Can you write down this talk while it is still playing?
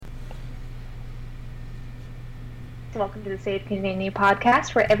Welcome to the Save Community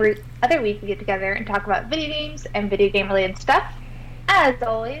podcast, where every other week we get together and talk about video games and video game related stuff. As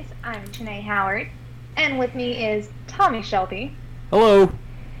always, I'm Janae Howard, and with me is Tommy Shelby. Hello.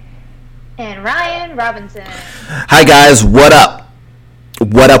 And Ryan Robinson. Hi guys, what up?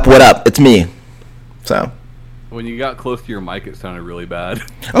 What up? It's me. So. When you got close to your mic, it sounded really bad.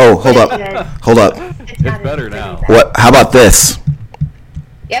 Oh, hold up. It's better now. What? How about this?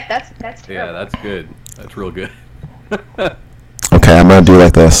 Yep, that's terrible. Yeah, that's good. That's real good. Okay, I'm gonna do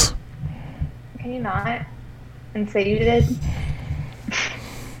like this. Can you not? And say you did?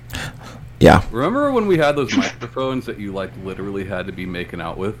 Yeah. Remember when we had those microphones that you literally had to be making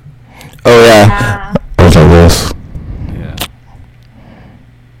out with? Oh yeah. I was like this. Yeah.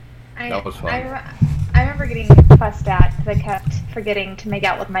 That was fun. I remember getting fussed at because I kept forgetting to make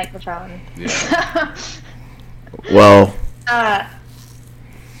out with microphone. Yeah. Well.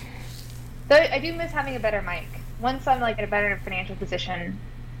 Though I do miss having a better mic. Once I'm in a better financial position,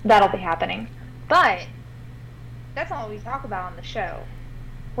 that'll be happening. But that's not what we talk about on the show.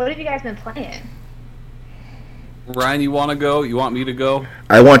 What have you guys been playing? Ryan, you want to go? You want me to go?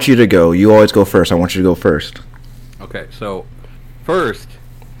 I want you to go. You always go first. I want you to go first. Okay, so first,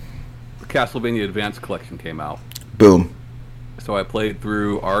 the Castlevania Advance Collection came out. Boom. So I played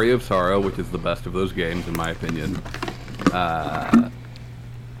through Aria of Sorrow, which is the best of those games in my opinion.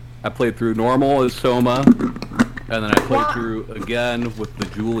 I played through normal as Soma, and then I played through again with the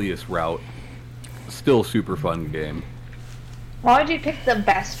Julius route. Still super fun game. Why would you pick the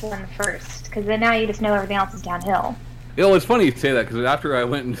best one first? Because then now you just know everything else is downhill. You know, it's funny you say that, because after I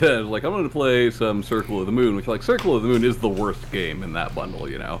went and said, I'm going to play some Circle of the Moon, which, Circle of the Moon is the worst game in that bundle,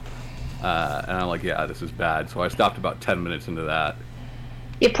 you know? And I'm like, yeah, this is bad. So I stopped about 10 minutes into that.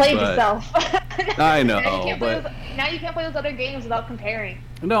 You played yourself. I know, now you can't play those other games without comparing.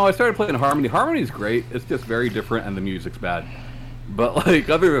 No, I started playing Harmony. Harmony's great. It's just very different, and the music's bad. But,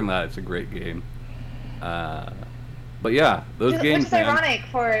 other than that, it's a great game. But yeah, those games. Which is ironic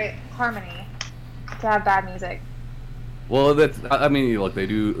for Harmony to have bad music. Well, they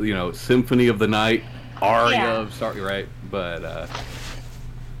do, Symphony of the Night, Aria, sorry, right? But,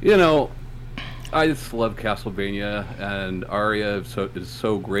 I just love Castlevania, and Aria is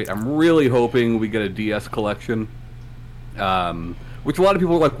so great. I'm really hoping we get a DS collection, which a lot of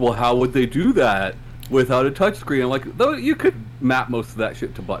people are like, well, how would they do that without a touchscreen? I'm like, though you could map most of that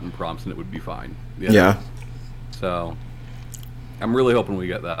shit to button prompts, and it would be fine. You know? Yeah. So, I'm really hoping we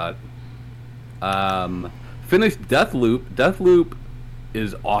get that. Finished Deathloop. Deathloop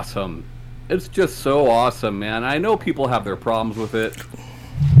is awesome. It's just so awesome, man. I know people have their problems with it.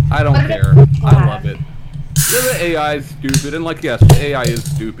 I don't care. I love it. The AI is stupid, and yes, the AI is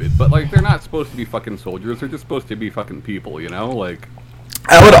stupid, but they're not supposed to be fucking soldiers. They're just supposed to be fucking people, you know?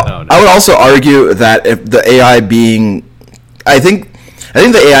 I would also argue that if the AI being, I think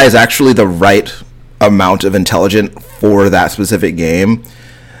the AI is actually the right amount of intelligent for that specific game.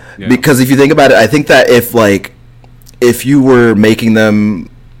 Yeah. Because if you think about it, I think that if you were making them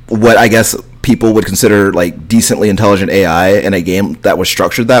what I guess people would consider decently intelligent AI in a game that was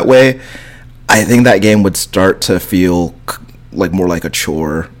structured that way, I think that game would start to feel more like a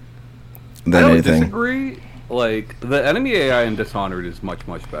chore than anything. I don't disagree. The enemy AI in Dishonored is much,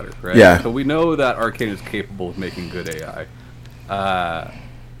 much better, right? Yeah. So we know that Arcane is capable of making good AI.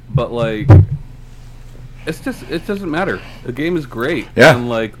 But it doesn't matter. The game is great. Yeah. And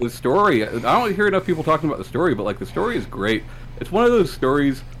the story, I don't hear enough people talking about the story, but the story is great. It's one of those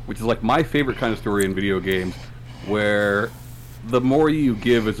stories which is my favorite kind of story in video games, where the more you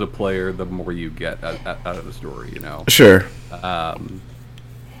give as a player, the more you get out of the story, you know? Sure.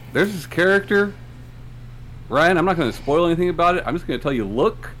 There's this character, Ryan, I'm not going to spoil anything about it. I'm just going to tell you,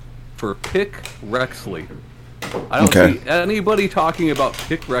 look for Pick Rexley. I don't see anybody talking about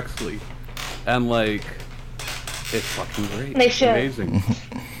Pick Rexley. And, it's fucking great. They should. It's amazing.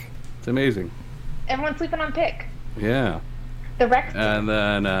 It's amazing. Everyone's sleeping on Pick. Yeah. The Rex. And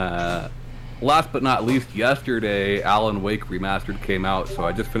then, last but not least, yesterday, Alan Wake Remastered came out, so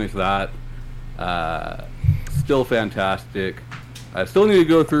I just finished that. Still fantastic. I still need to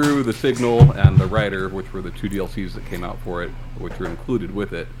go through The Signal and The Writer, which were the two DLCs that came out for it, which are included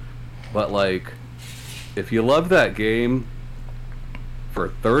with it. But, if you love that game, for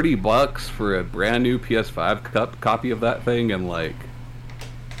 $30 for a brand new PS5 copy of that thing, and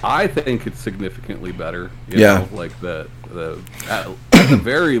I think it's significantly better. You know? At the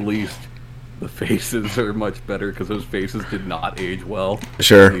very least, the faces are much better, because those faces did not age well.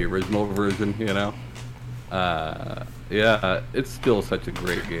 Sure. In the original version, you know. Yeah, it's still such a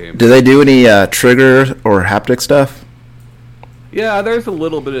great game. Do they do any trigger or haptic stuff? Yeah, there's a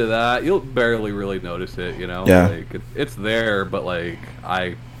little bit of that. You'll barely really notice it, you know. Yeah. Like it's there, but like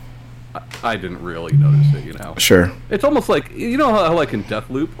I didn't really notice it, you know. Sure. It's almost like you know how like in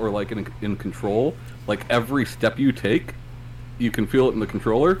Deathloop or like in Control, like every step you take, you can feel it in the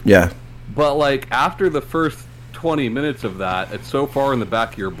controller. Yeah. But like after the first 20 minutes of that, it's so far in the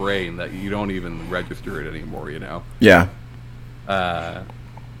back of your brain that you don't even register it anymore, you know. Yeah.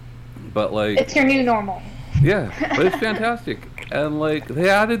 But like It's your new normal. yeah, but it's fantastic. And like they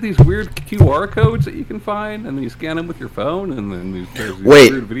added these weird QR codes that you can find, and then you scan them with your phone, and then there's these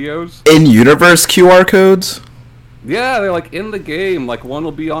Wait. weird videos. In-universe QR codes? Yeah, they're like in the game. Like one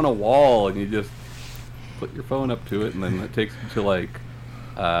will be on a wall, and you just put your phone up to it, and then it takes you to like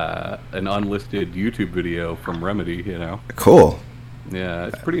an unlisted YouTube video from Remedy. You know. Cool. Yeah,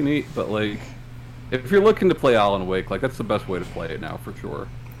 it's pretty neat. But like, if you're looking to play Alan Wake, like that's the best way to play it now for sure.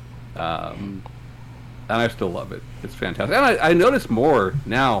 And I still love it. It's fantastic. And I notice more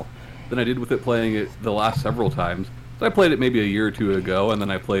now than I did with it playing it the last several times. So I played it maybe a year or two ago, and then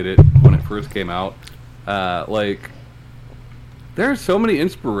I played it when it first came out. Like, there are so many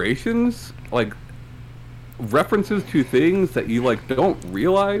inspirations, like, references to things that you, like, don't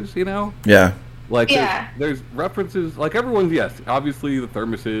realize, you know? Yeah. Like, Yeah. there's references, like, everyone's, yes, obviously the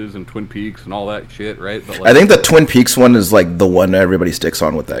Thermoses and Twin Peaks and all that shit, right? But, like, I think the Twin Peaks one is like the one everybody sticks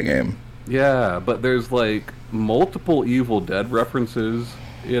on with that game. yeah, but there's like multiple Evil Dead references,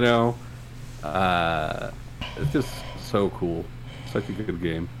 you know. It's just so cool. Such a good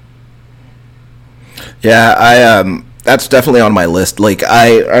game. Yeah, that's definitely on my list. Like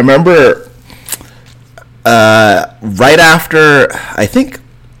I remember right after, I think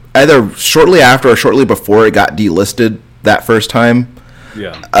either shortly after or shortly before it got delisted that first time.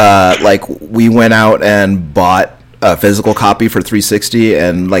 Yeah. Like we went out and bought a physical copy for 360,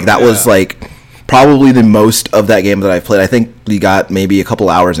 and like that was like probably the most of that game that I played. I think we got maybe a couple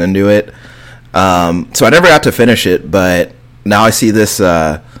hours into it. So I never got to finish it, but now I see this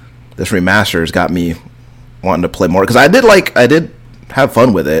this remaster has got me wanting to play more, because I did have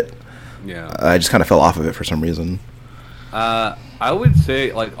fun with it. Yeah. I just kind of fell off of it for some reason. I would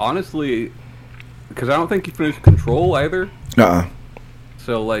say, like, honestly, because I don't think you finished Control either.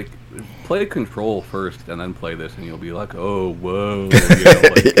 So like, play Control first and then play this, and you'll be like, oh, whoa. You know,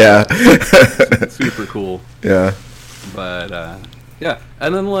 like, Yeah. it's super cool. Yeah. But, yeah.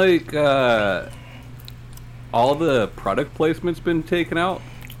 And then, like, all the product placement's been taken out.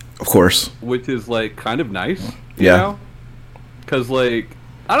 Of course. Which is, like, kind of nice. You Yeah. know? Because, like,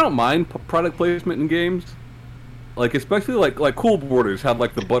 I don't mind product placement in games. Like, especially, like Cool Borders had,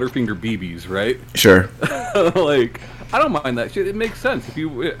 like, the Butterfinger BBs, right? Sure. Like, I don't mind that shit. It makes sense. If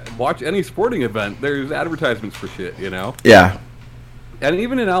you watch any sporting event, there's advertisements for shit, you know? Yeah. And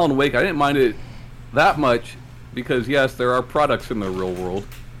even in Alan Wake, I didn't mind it that much because, yes, there are products in the real world,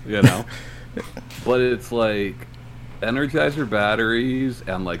 you know? But it's like Energizer batteries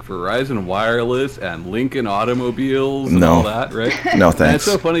and like Verizon Wireless and Lincoln Automobiles and all that, right? No, And it's thanks.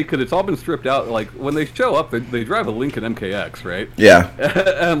 so funny because it's all been stripped out. Like, when they show up, they drive a Lincoln MKX, right? Yeah.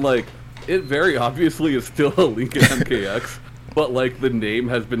 And like, it very obviously is still a Lincoln MKX, but like the name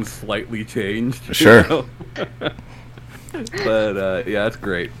has been slightly changed. you Sure. know? But yeah, it's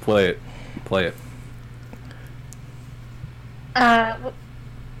great. Play it.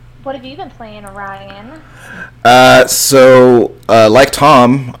 What have you been playing, Ryan? So, like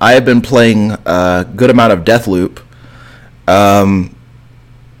Tom, I have been playing a good amount of Deathloop.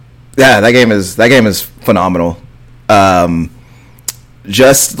 Yeah, that game is phenomenal.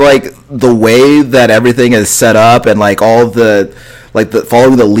 Just like the way that everything is set up, and like all the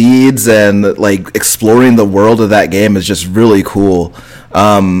following the leads and like exploring the world of that game is just really cool.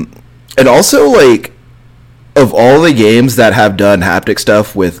 And also, like, of all the games that have done haptic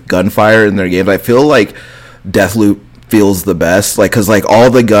stuff with gunfire in their games, I feel like Deathloop feels the best, like, because like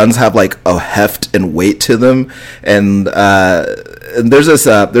all the guns have like a heft and weight to them, and there's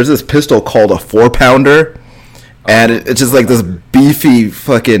this pistol called a 4-pounder, and it's just like this beefy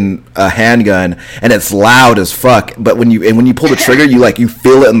fucking handgun, and it's loud as fuck. But when you pull the trigger, you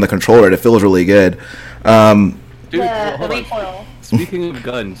feel it in the controller, and it feels really good. Dude, The hold on. recoil. Speaking of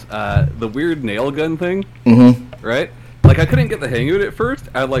guns, the weird nail gun thing, Mm-hmm. right? Like, I couldn't get the hang of it at first.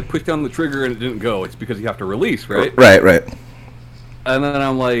 I like pushed down the trigger and it didn't go. It's because you have to release, right? Right. And then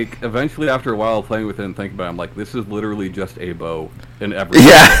I'm like, eventually after a while playing with it and thinking about it, I'm like, this is literally just a bow in every.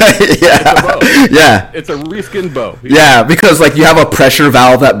 Yeah, It's a bow. yeah. It's a reskin bow. Yeah, because like you have a pressure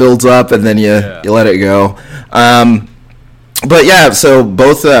valve that builds up, and then you let it go. But yeah, so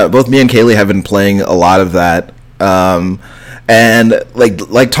both me and Kaylee have been playing a lot of that, And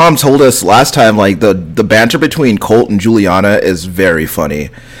like Tom told us last time, like the banter between Colt and Juliana is very funny.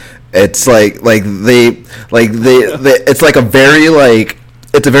 It's like they it's like a very like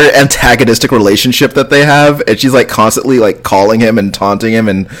it's a very antagonistic relationship that they have, and she's like constantly like calling him and taunting him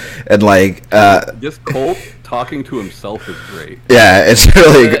and like just Colt talking to himself is great. Yeah, it's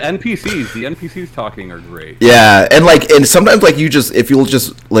really the NPCs talking are great. Yeah, and sometimes like if you're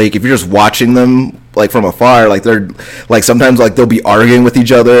just watching them like from afar, like they're like sometimes like they'll be arguing with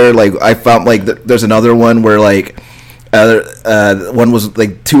each other. Like I found like there's another one where like one was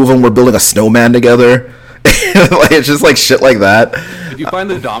like two of them were building a snowman together. Like it's just like shit like that. Did you find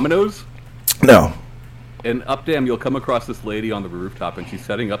the dominoes? No. In Updam, you'll come across this lady on the rooftop, and she's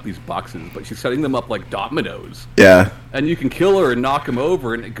setting up these boxes, but she's setting them up like dominoes. Yeah. And you can kill her and knock them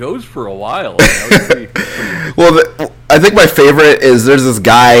over, and it goes for a while. Pretty well, I think my favorite is there's this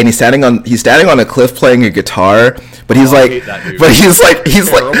guy, and he's standing on a cliff playing a guitar, but he's he's bad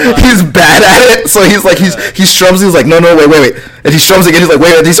at it. So he strums. He's like, no, wait, and he strums again. He's like,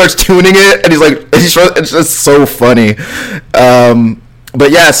 wait, and he starts tuning it, and he's like, it's just so funny. But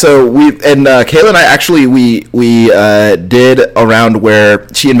yeah, so Kayla and I actually we did a round where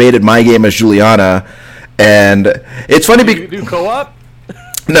she invaded my game as Juliana, and it's funny because do co-op.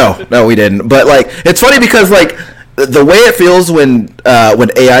 No, we didn't. But like, it's funny because like the way it feels when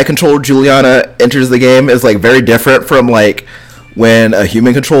AI controlled Juliana enters the game is like very different from like when a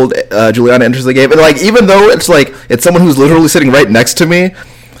human controlled Juliana enters the game, and like even though it's like it's someone who's literally sitting right next to me.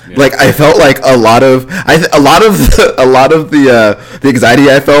 Yeah. Like I felt like a lot of the anxiety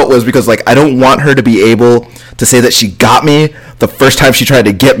I felt was because like I don't want her to be able to say that she got me the first time she tried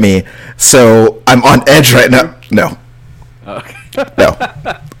to get me, so I'm on edge right now. No. Okay.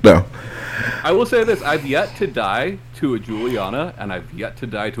 No. I will say this: I've yet to die to a Juliana, and I've yet to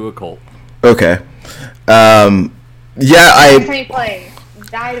die to a Colt. Okay. Yeah, Every time you play,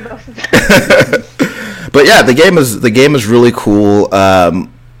 die to both of them. But yeah, the game is really cool.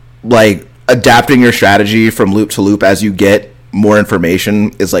 Like adapting your strategy from loop to loop as you get more information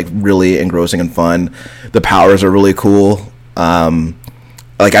is like really engrossing and fun. The powers are really cool.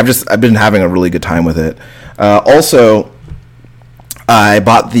 Like I've been having a really good time with it. Also, I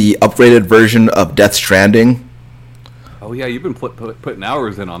bought the upgraded version of Death Stranding. Oh yeah, you've been putting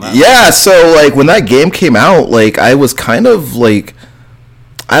hours in on that. Yeah, so like when that game came out, like I was kind of like,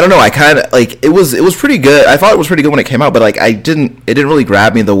 I don't know, I kind of like it was pretty good. I thought it was pretty good when it came out, but like it didn't really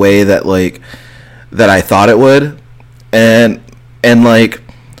grab me the way that like that I thought it would, and like,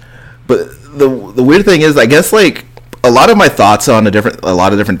 but the weird thing is, I guess like a lot of my thoughts on a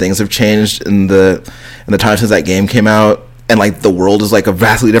lot of different things have changed in the time since that game came out, and like the world is like a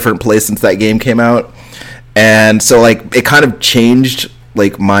vastly different place since that game came out, and so like it kind of changed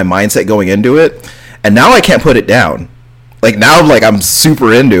like my mindset going into it, and now I can't put it down. Like now, like I'm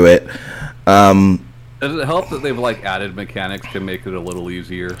super into it. Does it help that they've like added mechanics to make it a little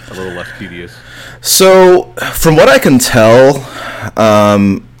easier, a little less tedious? So, from what I can tell,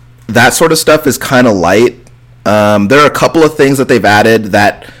 that sort of stuff is kind of light. There are a couple of things that they've added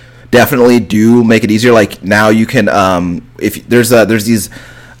that definitely do make it easier. Like now, you can if there's these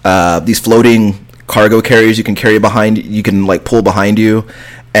floating cargo carriers you can carry behind, you can like pull behind you.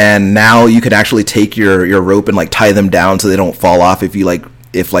 And now you can actually take your rope and like tie them down so they don't fall off if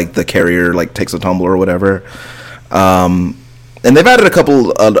the carrier like takes a tumble or whatever. And they've added a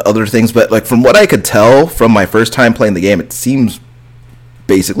couple other things, but like from what I could tell from my first time playing the game, it seems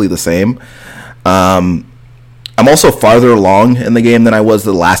basically the same. I'm also farther along in the game than I was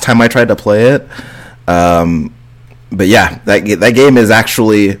the last time I tried to play it. But yeah, that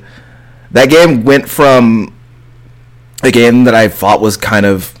game went from a game that I thought was kind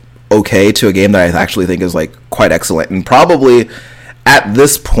of okay to a game that I actually think is like quite excellent, and probably at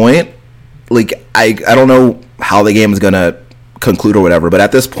this point, like I don't know how the game is gonna conclude or whatever, but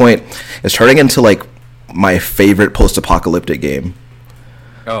at this point, it's turning into like my favorite post-apocalyptic game.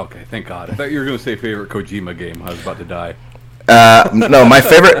 Oh, okay, thank God. I thought you were gonna say favorite Kojima game. I was about to die. No, my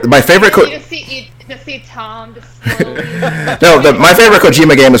favorite. You just see Tom just slowly. No, my favorite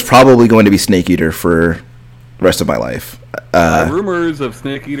Kojima game is probably going to be Snake Eater for rest of my life. Rumors of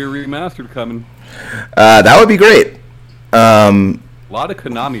Snake Eater Remastered coming. That would be great. A lot of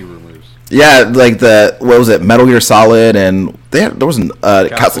Konami rumors. Yeah, like what was it, Metal Gear Solid, and there was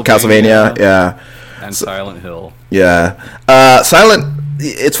Castlevania, yeah, and Silent Hill. Yeah,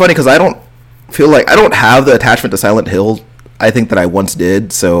 it's funny because I don't feel like I don't have the attachment to Silent Hill I think that I once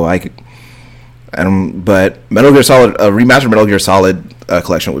did, so but Metal Gear Solid, a remastered Metal Gear Solid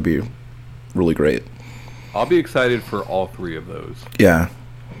collection would be really great. I'll be excited for all three of those. Yeah.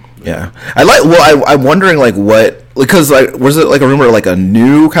 Yeah, I like. Well, I'm wondering like what, because like was it like a rumor like a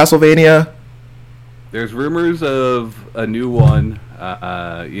new Castlevania? There's rumors of a new one.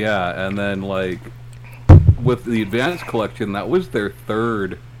 Yeah, and then like with the Advanced Collection, that was their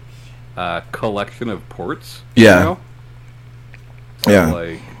third collection of ports. Yeah. You know? So, Yeah.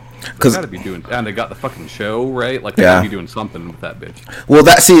 Like, they 'Cause- gotta be doing, and they got the fucking show right. Like they Yeah. gotta be doing something with that bitch. Well,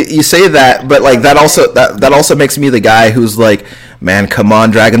 that see, you say that, but like that also makes me the guy who's like, man, come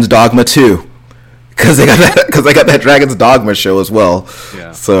on, Dragon's Dogma 2, because they got that Dragon's Dogma show as well.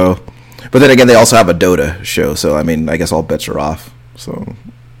 Yeah. So, but then again, they also have a Dota show, so I mean, I guess all bets are off. So,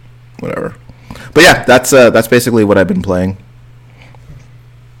 whatever. But yeah, that's basically what I've been playing.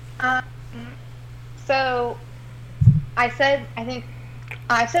 So, I said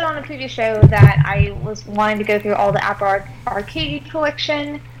on a previous show that I was wanting to go through all the Apple Arcade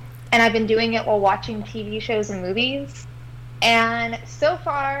collection, and I've been doing it while watching TV shows and movies. And so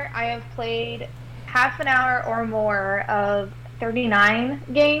far, I have played half an hour or more of 39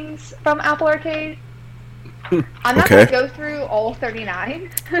 games from Apple Arcade. I'm not going to go through all 39.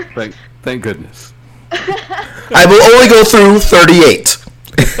 Thank goodness. I will only go through 38.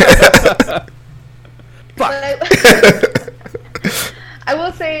 I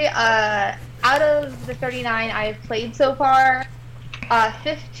will say, out of the 39 I have played so far,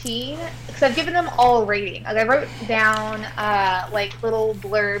 15, because I've given them all a rating. Like I wrote down like little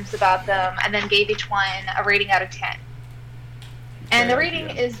blurbs about them, and then gave each one a rating out of 10. And the rating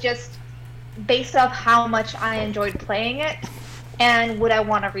is just based off how much I enjoyed playing it, and would I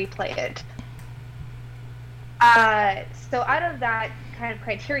want to replay it. So out of that kind of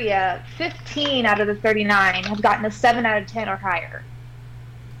criteria, 15 out of the 39 have gotten a 7 out of 10 or higher.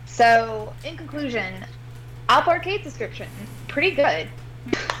 So, in conclusion, Apple Arcade subscription, pretty good.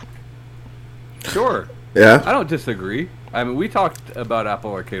 Sure. Yeah. I don't disagree. I mean, we talked about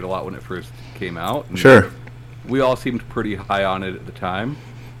Apple Arcade a lot when it first came out. And Sure. We all seemed pretty high on it at the time.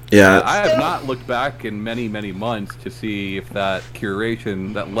 Yeah. I have not looked back in many, many months to see if that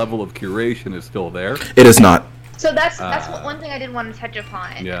curation, that level of curation, is still there. It is not. So that's one thing I did want to touch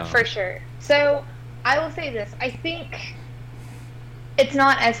upon, for sure. So I will say this: I think it's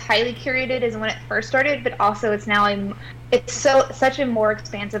not as highly curated as when it first started, but also it's now such a more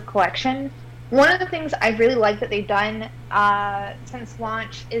expansive collection. One of the things I really like that they've done since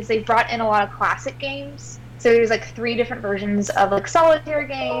launch is they brought in a lot of classic games. So there's like 3 different versions of like solitaire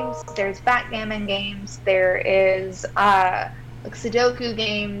games. There's backgammon games. There is like Sudoku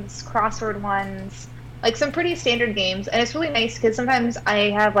games, crossword ones. Like some pretty standard games, and it's really nice because sometimes I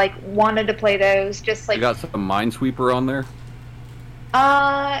have like wanted to play those. Just like you got some Minesweeper on there.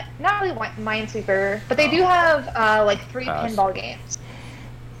 Not really Minesweeper, but they do have like 3 pinball games.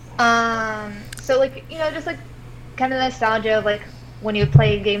 So like just like kind of nostalgia of like when you would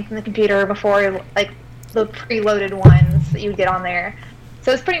play a game from the computer before like the preloaded ones that you would get on there.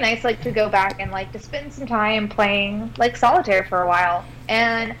 So it's pretty nice like to go back and like to spend some time playing like solitaire for a while.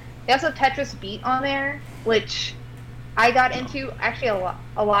 And they also have Tetris Beat on there, which I got into actually a lot.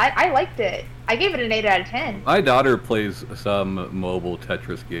 I liked it. I gave it an 8 out of 10. My daughter plays some mobile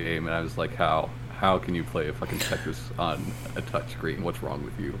Tetris game, and I was like, how can you play a fucking Tetris on a touchscreen? What's wrong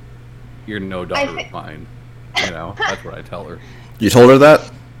with you? You're no daughter of mine. That's what I tell her. You told her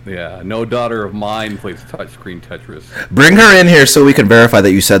that? Yeah, no daughter of mine plays touchscreen Tetris. Bring her in here so we can verify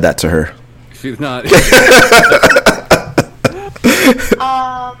that you said that to her. She's not.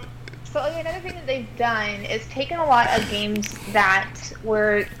 So another thing that they've done is taken a lot of games that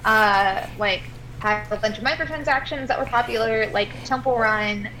were like had a bunch of microtransactions that were popular, like Temple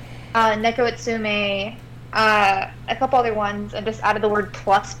Run, Neko Itsume, a couple other ones, and just added the word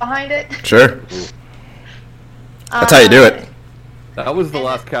plus behind it. Sure. That's how you do it. That was the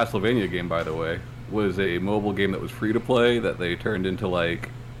last Castlevania game, by the way. Was a mobile game that was free to play that they turned into like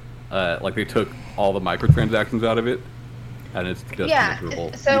they took all the microtransactions out of it. And it's just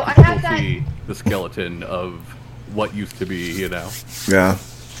miserable. So you can I have still see the skeleton of what used to be, Yeah.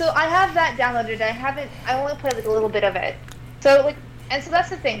 So I have that downloaded. I only played like a little bit of it. So that's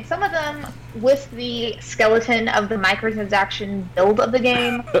the thing. Some of them with the skeleton of the microtransaction build of the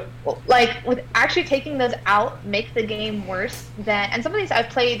game, like with actually taking those out, make the game worse than. And some of these I've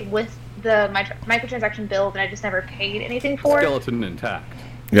played with the microtransaction build, and I just never paid anything for. Skeleton intact.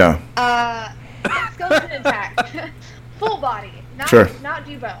 Yeah. Skeleton intact. Full body, not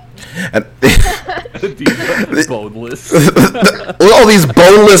deboned. Boneless. Look at all these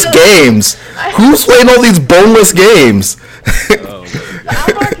boneless games. Who's playing all these boneless games? The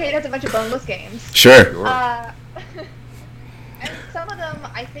Apple Arcade has a bunch of boneless games. Sure. And some of them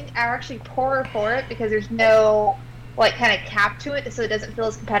I think are actually poorer for it because there's no like kind of cap to it so it doesn't feel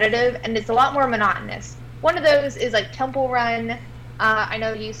as competitive, and it's a lot more monotonous. One of those is like Temple Run. I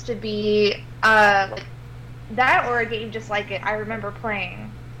know it used to be like that, or a game just like it I remember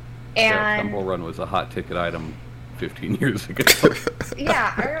playing. And Temple Run was a hot ticket item 15 years ago.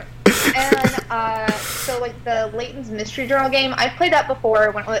 Yeah, and so like the Layton's Mystery Journal game, I've played that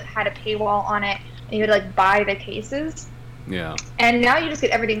before when it had a paywall on it, and you would like buy the cases. Yeah. And now you just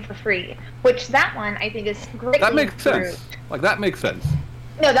get everything for free, which that one I think is greatly improved. That makes sense. Like, that makes sense.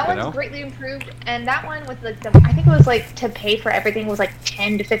 No, that one's greatly improved, and that one with like I think it was like to pay for everything was like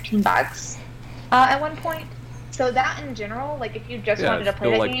 $10 to $15 at one point. So that in general, like if you just wanted to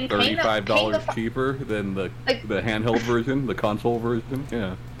play that like game, $35 cheaper than the handheld version, the console version.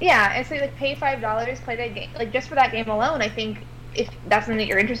 Yeah. Yeah, and so like pay $5, play that game, like just for that game alone. I think if that's something that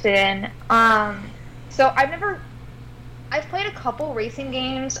you're interested in. So I've played a couple racing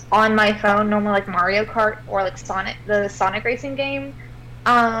games on my phone, normally like Mario Kart or like the Sonic racing game.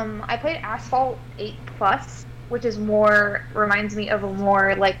 I played Asphalt 8 Plus, which is reminds me of a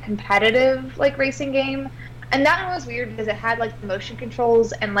more like competitive like racing game. And that one was weird because it had like the motion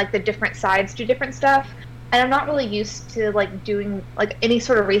controls and like the different sides do different stuff. And I'm not really used to like doing like any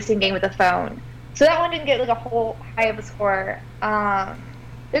sort of racing game with a phone. So that one didn't get like a whole high of a score.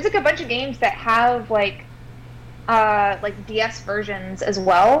 There's like a bunch of games that have like DS versions as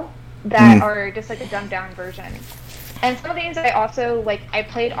well that are just like a dumbed down version. And some of the games I also like I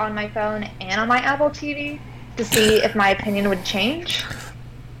played on my phone and on my Apple TV to see if my opinion would change.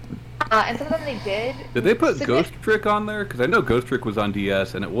 And some of them they did. Did they put Ghost Trick on there? Because I know Ghost Trick was on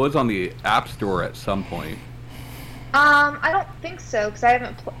DS and it was on the App Store at some point. I don't think so because I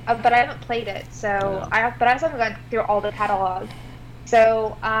haven't played it. So yeah. I also haven't gone through all the catalog.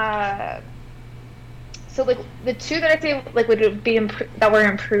 So so like the two that I say like would be that were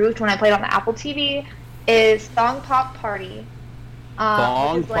improved when I played on the Apple TV is Thong Pop Party.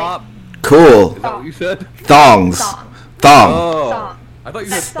 Thong Pop. Cool. Is that what you said? Thongs. Thong. Oh. Song. I thought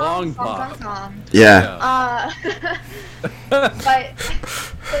you said Thong Pop. Yeah. But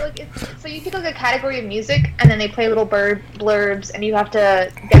so you pick like a category of music, and then they play little blurbs, and you have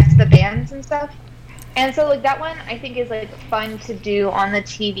to guess the bands and stuff. And so like that one I think is like fun to do on the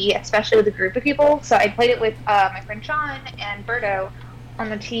TV, especially with a group of people. So I played it with my friend Sean and Berto on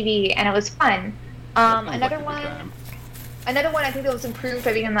the TV, and it was fun. Another one I think that was improved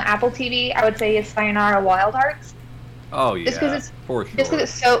by being on the Apple TV, I would say, is Sayonara Wild Hearts. Oh yeah, for sure. Just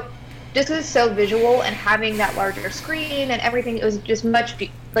because it's so visual and having that larger screen and everything, it was just much more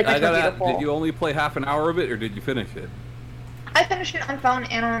beautiful. Did you only play half an hour of it, or did you finish it? I finished it on phone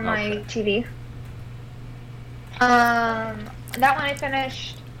and on my TV. That one I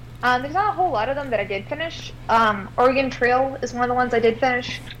finished. There's not a whole lot of them that I did finish. Oregon Trail is one of the ones I did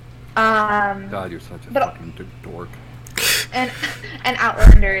finish. God, you're such a fucking dork. And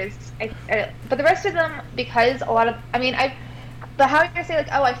Outlanders. But the rest of them, because a lot of, but how can I say, like,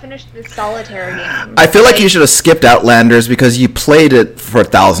 oh, I finished this solitaire game? I feel like you should have skipped Outlanders because you played it for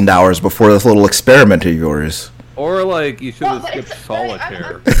 1,000 hours before this little experiment of yours. Or, like, you should have skipped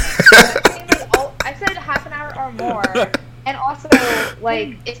Solitaire. I said half an hour or more. And also,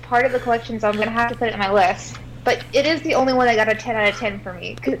 like, it's part of the collection, so I'm going to have to put it on my list. But it is the only one that got a 10 out of 10 for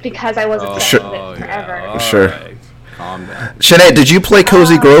me, because I wasn't stuck with it forever. Yeah. Sure. Right. Calm down. Sinead, did you play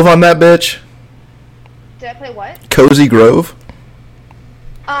Cozy Grove on that bitch? Did I play what? Cozy Grove?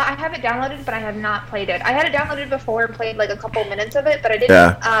 I have it downloaded, but I have not played it. I had it downloaded before and played like a couple minutes of it, but I didn't.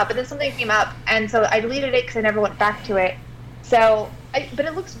 Yeah. But then something came up, and so I deleted it because I never went back to it. So, but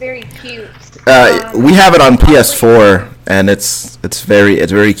it looks very cute. We have it on PS4, and it's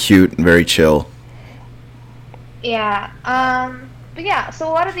very cute and very chill. Yeah. But yeah, so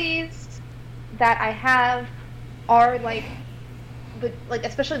a lot of these that I have are like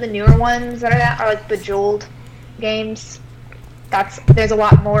especially the newer ones that are like Bejeweled games. There's a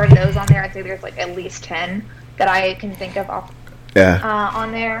lot more of those on there. I'd say there's like at least 10 that I can think of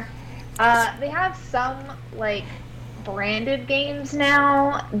on there. They have some like branded games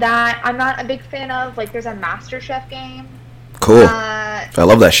now that I'm not a big fan of. Like there's a MasterChef game. Cool. I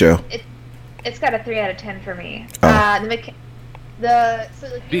love that show. It's got a 3 out of 10 for me.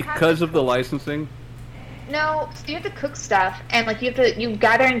 Because of the licensing? No, so you have to cook stuff, and like you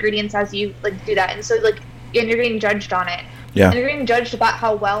gather ingredients as you like do that, and so like and you're getting judged on it. Yeah. And you're getting judged about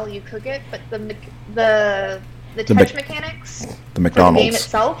how well you cook it, but the touch mechanics, the McDonald's, for the game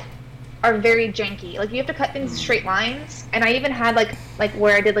itself, are very janky. Like you have to cut things straight lines, and I even had like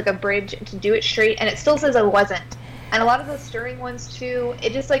where I did like a bridge to do it straight, and it still says I wasn't. And a lot of the stirring ones too,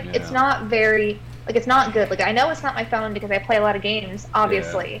 it just it's not very it's not good. Like I know it's not my phone because I play a lot of games,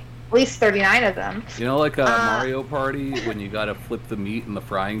 obviously. at least 39 of them. You know, like a Mario Party, when you gotta flip the meat in the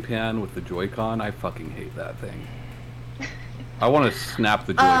frying pan with the Joy-Con? I fucking hate that thing. I want to snap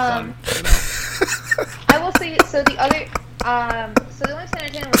the Joy-Con, you know? I will say, so the only San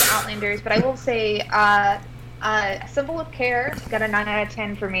was Outlanders, but I will say, Simple with Care got a 9 out of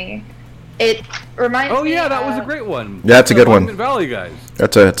 10 for me. It reminds me. Oh yeah, that was a great one. Yeah, that's a good one. Monument Valley guys.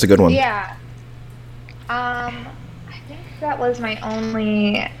 That's a good one. Yeah. I think that was my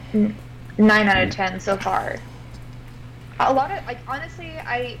only 9 out of 10 so far. A lot of, like, honestly,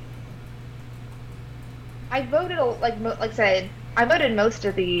 I voted, like I said, I voted most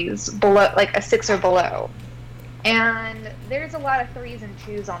of these below, like a 6 or below, and there's a lot of 3s and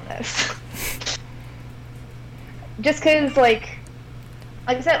 2s on this. Just because, like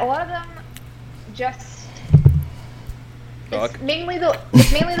I said, a lot of them just it's mainly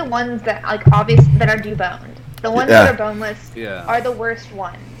the ones that that are deboned. The ones that are boneless are the worst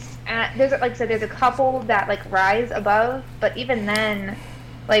ones. And there's, like I said, there's a couple that like rise above, but even then,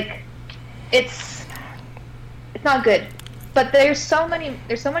 like it's not good. But there's so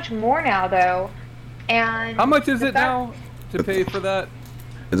much more now though. And how much is it now to pay for that?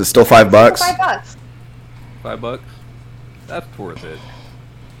 Is it still $5? $5. $5? That's worth it.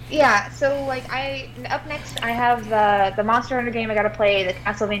 Yeah, so like up next I have the Monster Hunter game I gotta play, the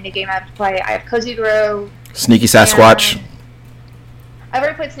Castlevania game I have to play. I have Cozy Grove, Sneaky Sasquatch. I've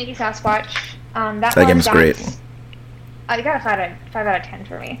already played Sneaky Sasquatch. That game's great. I got a 5 out of 10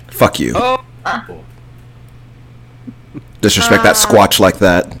 for me. Fuck you. Oh. Disrespect that Squatch like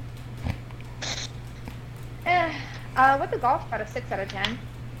that. What the Golf got a 6 out of 10.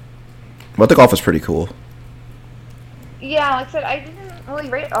 What the Golf is pretty cool. Yeah, like I said, I didn't really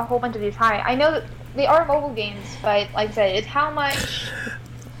rate a whole bunch of these high. I know that they are mobile games, but like I said, it's how much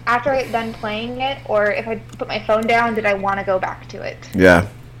after I get done playing it, or if I put my phone down, did I want to go back to it? Yeah.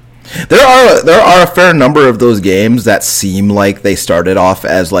 There are a fair number of those games that seem like they started off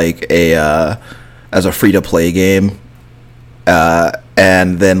as like a free to play game,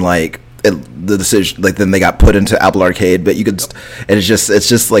 and then like the decision, like then they got put into Apple Arcade, but you could, and it's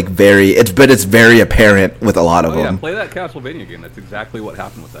just like it's very apparent with a lot of them. Yeah, play that Castlevania game. That's exactly what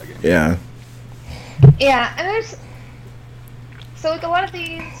happened with that game. Yeah. Yeah, and there's so like a lot of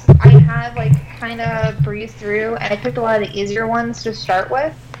these I have like kind of breezed through, and I picked a lot of the easier ones to start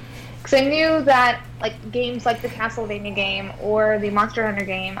with, because I knew that like games like the Castlevania game or the Monster Hunter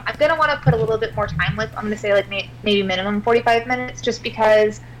game, I'm gonna want to put a little bit more time with. I'm gonna say like maybe minimum 45 minutes, just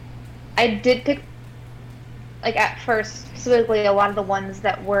because I did pick, like at first, specifically a lot of the ones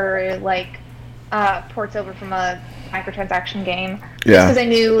that were like ports over from a microtransaction game. Yeah. Just because I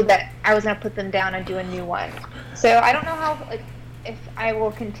knew that I was going to put them down and do a new one. So I don't know how, like, if I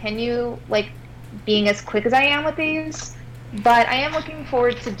will continue, like, being as quick as I am with these, but I am looking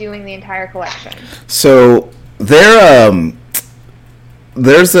forward to doing the entire collection. So there's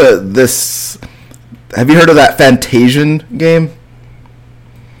this. Have you heard of that Fantasian game?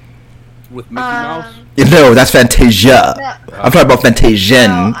 With Mickey Mouse? No, that's Fantasia. No. I'm talking about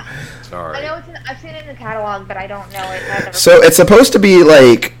Fantasian. No, Sorry. I know I've seen it in the catalog, but I don't know it. So it's supposed to be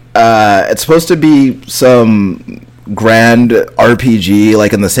like it's supposed to be some grand RPG,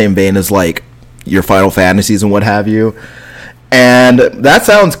 like in the same vein as like your Final Fantasies and what have you. And that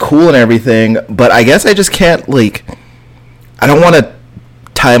sounds cool and everything, but I guess I just can't, like, I don't want to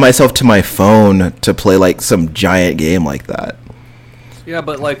tie myself to my phone to play like some giant game like that. Yeah,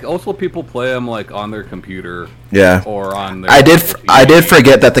 but like also people play them like on their computer. Yeah. Or on their. I did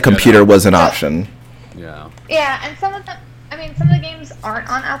forget that the computer was an option. Yeah. Yeah, and some of the games aren't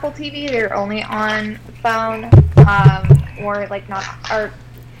on Apple TV. They're only on phone, or like not, or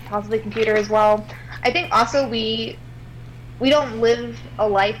possibly computer as well. I think also we don't live a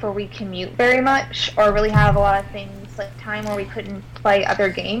life where we commute very much, or really have a lot of things like time where we couldn't play other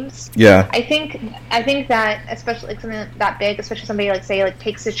games. Yeah. I think that especially like something that big, especially somebody like say like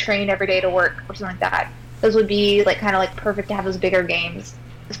takes a train every day to work or something like that, those would be like kind of like perfect to have those bigger games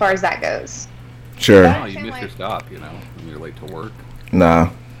as far as that goes. Sure. Oh, you miss your stop, you know, when you're late to work. Nah.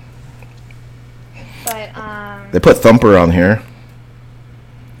 But they put Thumper on here.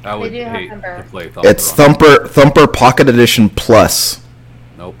 I would hate to play Thumper. It's Thumper Pocket Edition Plus.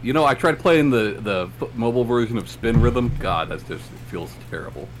 Nope. You know, I tried playing the mobile version of Spin Rhythm. God, that just feels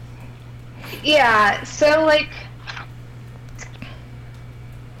terrible. Yeah, so like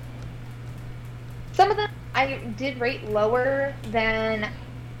some of them I did rate lower than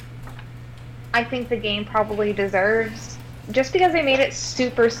I think the game probably deserves, just because they made it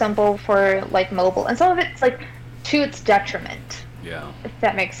super simple for like mobile, and some of it's like to its detriment. Yeah. If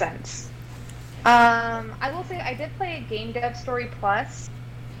that makes sense. I will say I did play Game Dev Story Plus,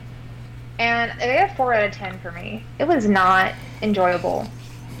 and it got a 4 out of 10 for me. It was not enjoyable.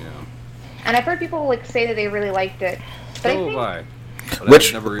 Yeah. And I've heard people like say that they really liked it. But So I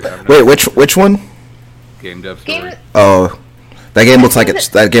think Which one? Game Dev Story. Oh, that game looks like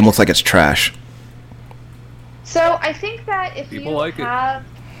it's trash. So I think that if People you like have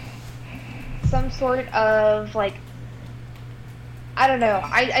some sort of like, I don't know,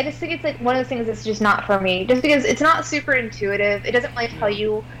 I just think it's like one of those things that's just not for me. Just because it's not super intuitive, it doesn't like tell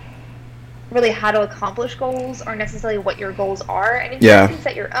you really how to accomplish goals or necessarily what your goals are. I mean, you can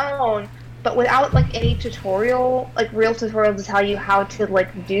set your own, but without like any tutorial, like real tutorial to tell you how to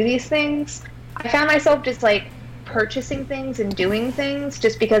like do these things, I found myself just like purchasing things and doing things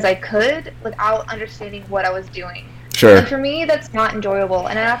just because I could without understanding what I was doing. Sure. And for me, that's not enjoyable.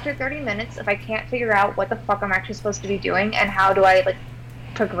 And after 30 minutes, if I can't figure out what the fuck I'm actually supposed to be doing and how do I like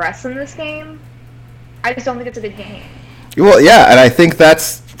progress in this game, I just don't think it's a good game. Well, yeah, and I think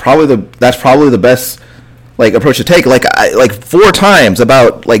that's probably the best like approach to take. Like 4 times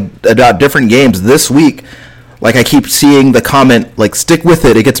about different games this week. Like, I keep seeing the comment, like, stick with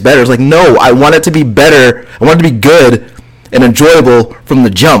it, it gets better. It's like, no, I want it to be better. I want it to be good and enjoyable from the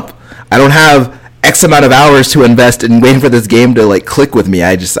jump. I don't have X amount of hours to invest in waiting for this game to, like, click with me.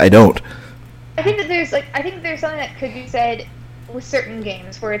 I don't. I think that there's something that could be said with certain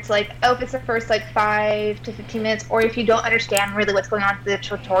games where it's like, oh, if it's the first, like, 5 to 15 minutes, or if you don't understand really what's going on with the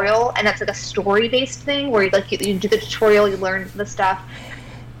tutorial, and that's, like, a story-based thing where, like, you do the tutorial, you learn the stuff,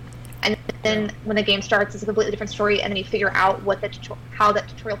 and then when the game starts, it's a completely different story, and then you figure out how that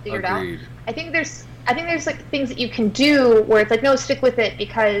tutorial figured Agreed. out. I think there's like things that you can do where it's like, no, stick with it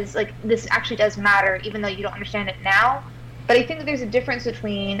because like this actually does matter, even though you don't understand it now. But I think that there's a difference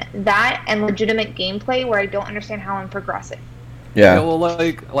between that and legitimate gameplay where I don't understand how I'm progressing. Yeah. Well,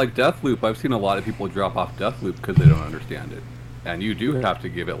 like Deathloop, I've seen a lot of people drop off Deathloop because they don't understand it, and you do have to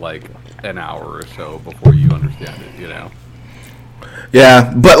give it like an hour or so before you understand it. You know.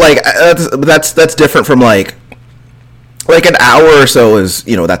 Yeah, but like that's different from like an hour or so is,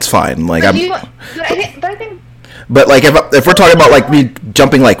 you know, that's fine. Like But like if we're talking about like me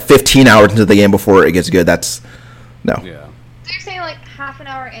jumping like 15 hours into the game before it gets good, that's no. Yeah. So you're saying like half an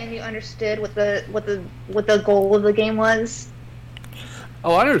hour in you understood what the goal of the game was?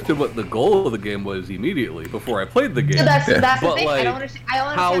 Oh, I understood what the goal of the game was immediately before I played the game. So that's the But thing. like, I don't understand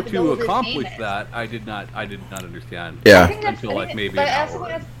how the goal to of this accomplish game that, I did not understand. Yeah. Until like maybe but an I also hour.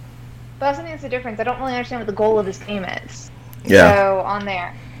 think that's the difference. I don't really understand what the goal of this game is. Yeah. So on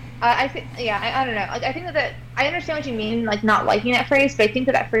there, I think I don't know. Like, I think that I understand what you mean, like not liking that phrase, but I think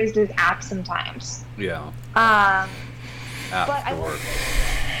that phrase does apt sometimes. Yeah. But I will.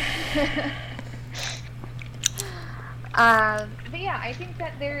 But yeah, I think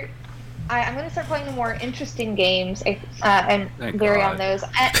that I'm going to start playing the more interesting games and vary on those.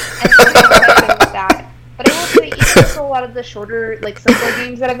 And I'm excited with that. But I will say, even for a lot of the shorter, like simpler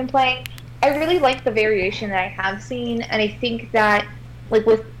games that I've been playing, I really like the variation that I have seen, and I think that, like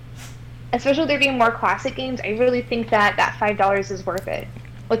especially there being more classic games, I really think that $5 is worth it.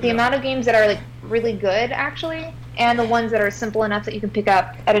 With the amount of games that are like really good, actually, and the ones that are simple enough that you can pick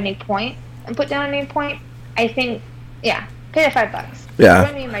up at any point and put down at any point, I think, yeah, pay the $5. Yeah.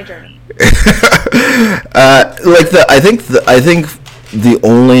 Join me in my journey. I think the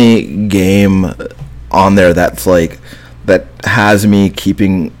only game on there that's like that has me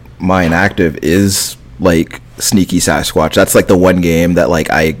keeping mine active is like Sneaky Sasquatch. That's like the one game that like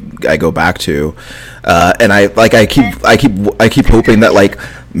I go back to, and I keep hoping that like,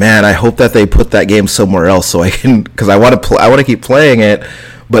 man, I hope that they put that game somewhere else so I can, because I want to keep playing it,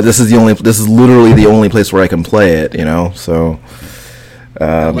 but this is literally the only place where I can play it, you know. So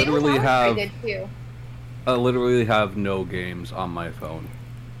I literally have no games on my phone.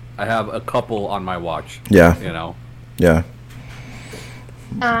 I have a couple on my watch. Yeah. You know. Yeah.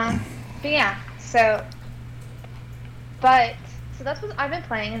 But yeah, so that's what I've been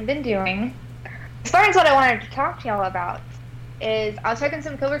playing and been doing. As far as what I wanted to talk to y'all about is I was talking to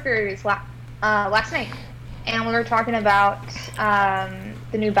some coworkers last night, and we were talking about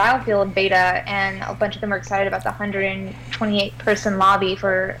the new Battlefield beta, and a bunch of them were excited about the 128-person lobby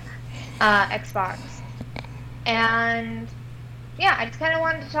for Xbox. And yeah, I just kind of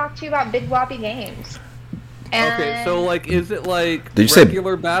wanted to talk to you about big floppy games. Okay, so like, is it like Did you say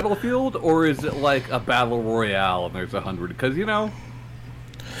regular Battlefield, or is it like a battle royale and there's 100? Because you know,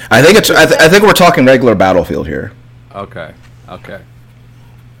 I think we're talking regular Battlefield here. Okay.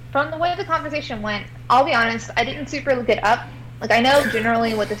 From the way the conversation went, I'll be honest, I didn't super look it up. Like, I know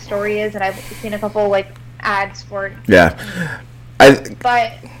generally what the story is, and I've seen a couple like ads for it. Yeah,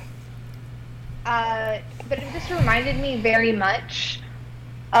 but it just reminded me very much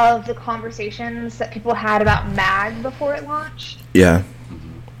of the conversations that people had about MAG before it launched. Yeah.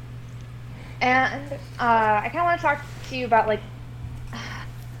 And I kind of want to talk to you about, like,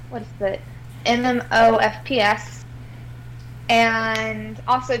 what is the MMO FPS, and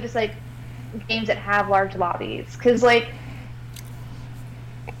also just, like, games that have large lobbies. Because, like,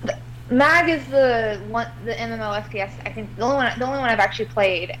 MAG is the MMO FPS, I think, the only one I've actually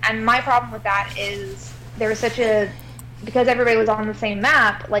played. And my problem with that is there was because everybody was on the same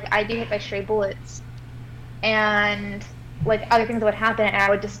map, like, I'd be hit by stray bullets. And, like, other things would happen, and I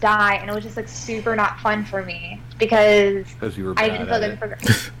would just die, and it was just, like, super not fun for me, because you were bad I didn't feel good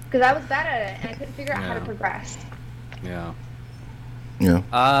progress. Because I was bad at it, and I couldn't figure out how to progress. Yeah. Yeah.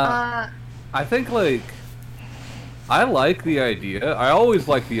 I think, like, I like the idea. I always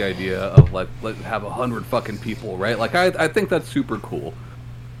like the idea of, like, let's have 100 fucking people, right? Like, I think that's super cool.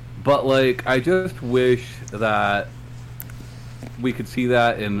 But, like, I just wish that we could see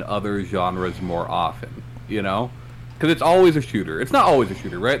that in other genres more often, you know? Because it's always a shooter. It's not always a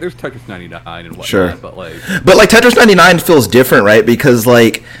shooter, right? There's Tetris 99 and whatnot, sure. But Tetris 99 feels different, right? Because,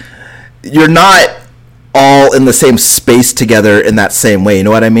 like, you're not all in the same space together in that same way. You know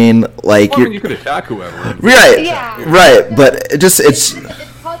what I mean? Like, you could attack whoever. Right. Yeah. Right. But it's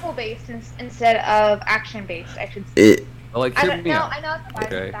puzzle based instead of action based. I should say. I know it's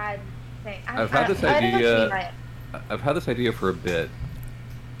a bad thing. I've had this idea for a bit.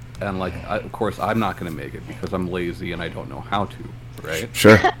 And, like, of course, I'm not going to make it because I'm lazy and I don't know how to, right?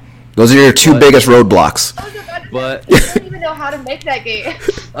 Sure. Those are your two biggest roadblocks. But I don't even know how to make that game.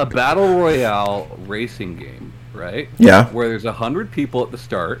 A battle royale racing game, right? Yeah. Where there's 100 people at the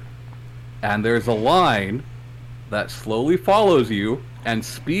start, and there's a line that slowly follows you and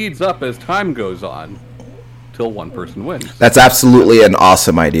speeds up as time goes on till one person wins. That's absolutely an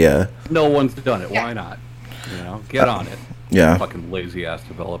awesome idea. No one's done it. Yeah. Why not? You know, get on it. Yeah. Fucking lazy ass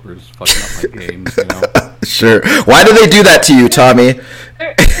developers fucking up my games, you know. Sure. Why do they do that to you, Tommy?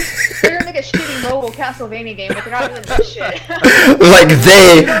 They're gonna make a shitty mobile Castlevania game, but they're not doing this shit. Like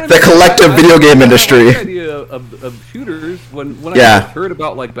the collective video game industry. The idea of shooters when I first heard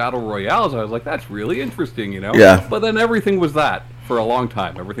about, like, battle royales, I was like, that's really interesting, you know. Yeah. But then everything was that for a long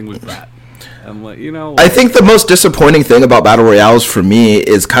time. Everything was that. I'm like, you know. Like, I think the most disappointing thing about battle royales for me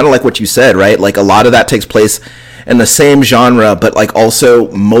is kind of like what you said, right? Like, a lot of that takes place in the same genre, but, like, also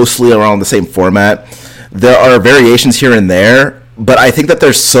mostly around the same format. There are variations here and there, but I think that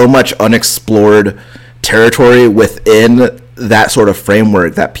there's so much unexplored territory within that sort of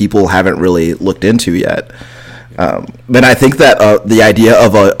framework that people haven't really looked into yet. But I think that the idea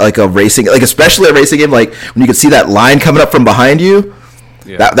of a racing, like, especially a racing game, like when you could see that line coming up from behind you,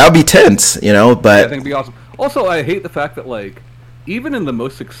 that would be tense, you know. But I think it'd be awesome. Also, I hate the fact that, like, even in the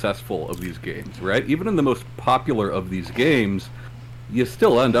most successful of these games, right? Even in the most popular of these games, you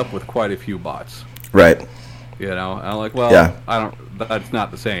still end up with quite a few bots. Right. You know, and I'm like, well, that's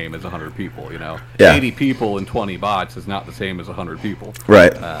not the same as 100 people, you know. Yeah. 80 people and 20 bots is not the same as 100 people.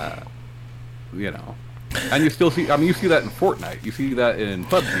 Right. You know. And you still see, I mean, you see that in Fortnite. You see that in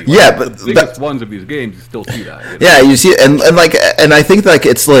PUBG. Yeah, like, but the biggest ones of these games, you still see that. You know? Yeah, you see, and I think, like,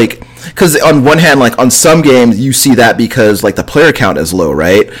 it's like, because on one hand, like, on some games you see that because, like, the player count is low,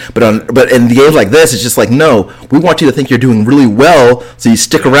 right? But in games like this, it's just like, no, we want you to think you're doing really well, so you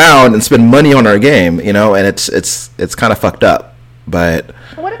stick around and spend money on our game, you know, and it's kind of fucked up. But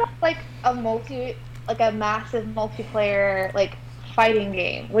what about, like, a massive multiplayer, like, fighting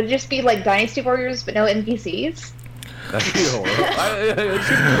game? Would it just be like Dynasty Warriors but no NPCs? That'd be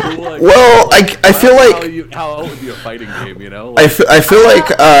horrible. Well, I feel like how would be a fighting game, you know? Like, I feel like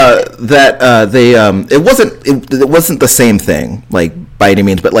that they it wasn't the same thing, like, by any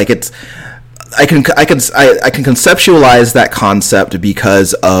means, but, like, it's I can conceptualize that concept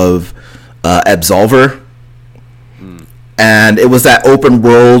because of Absolver, and it was that open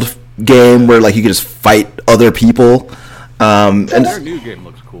world game where, like, you could just fight other people. And their new game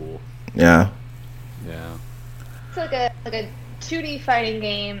looks cool. Yeah. Yeah. It's like a 2D fighting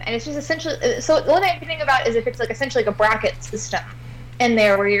game, and it's just essentially. So the only thing I can think about is if it's, like, essentially like a bracket system in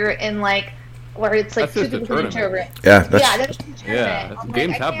there where you're in, like, where it's like that's 2 people in a tournament. Yeah. That's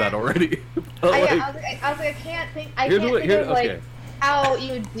games have that already. I was like, I can't think of like how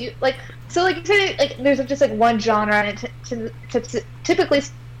you would do, like, so, like, you said, like, there's just, like, one genre and it typically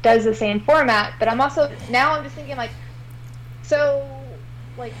does the same format, but I'm just thinking, like, so,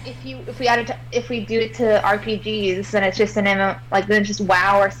 like, if we do it to RPGs, then it's just then it's just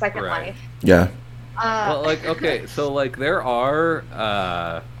WoW or Second Life. Yeah. Well, like, okay, so, like, there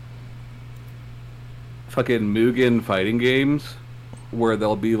are fucking Mugen fighting games where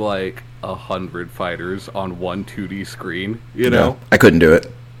there'll be, like, 100 fighters on one 2D screen. You know, I couldn't do it.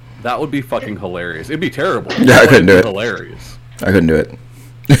 That would be fucking hilarious. It'd be terrible. Yeah, I couldn't do it. Hilarious. I couldn't do it.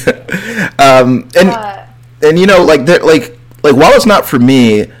 And you know, like while it's not for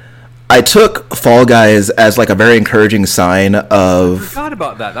me, I took Fall Guys as like a very encouraging sign of. I forgot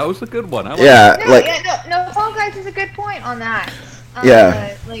about that. That was a good one. No, Fall Guys is a good point on that.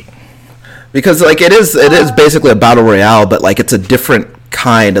 Because like it is basically a battle royale, but like it's a different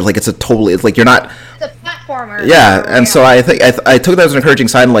kind of, like it's like you're not. It's a platformer. Yeah, and so I think I took that as an encouraging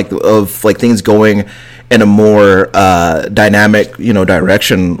sign, like of like things going in a more dynamic, you know,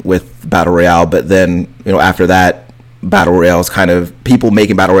 direction with battle royale. But then, you know, after that, battle royales people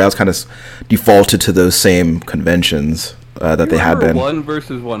making battle royales kind of defaulted to those same conventions that they had been. 1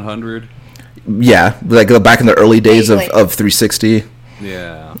 versus 100. Yeah, like back in the early days of 360.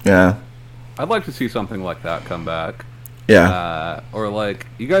 Yeah. Yeah. I'd like to see something like that come back. Yeah. Or like,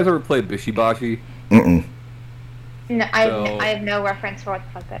 you guys ever played Bishibashi? Mm-mm. No, I have no reference for what the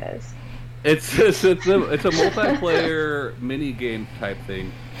fuck that is. It's a multiplayer mini game type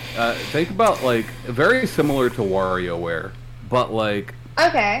thing. Think about like very similar to WarioWare, but like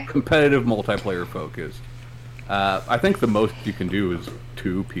competitive multiplayer focused. I think the most you can do is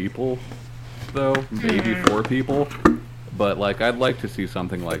 2 people, though maybe 4 people. But like I'd like to see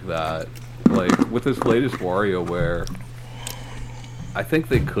something like that. Like with this latest WarioWare, I think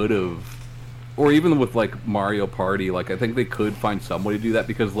they could have, or even with like Mario Party, like I think they could find some way to do that,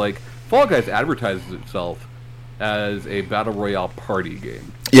 because like Fall Guys advertises itself as a battle royale party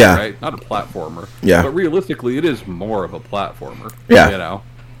game. Yeah. Right? Not a platformer. Yeah. But realistically, it is more of a platformer. Yeah. You know?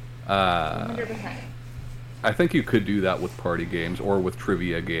 100%. I think you could do that with party games or with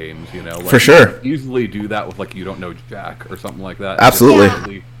trivia games, you know? Like, for sure. Easily do that with like You Don't Know Jack or something like that. Absolutely.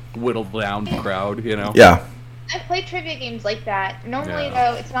 Really whittle down the crowd, you know? Yeah. I play trivia games like that. Normally,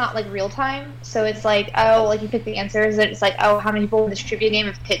 though, it's not like real time, so it's like, oh, like you pick the answers, and it's like, oh, how many people in this trivia game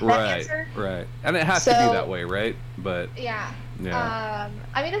have picked that answer? Right, and it has to be that way, right? But yeah. I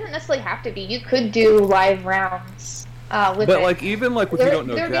mean, it doesn't necessarily have to be. You could do live rounds with but it. like even like with You Don't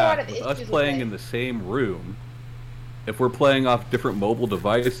Know Jack, with us playing in the same room, if we're playing off different mobile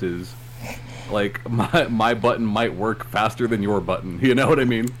devices, like my button might work faster than your button. You know what I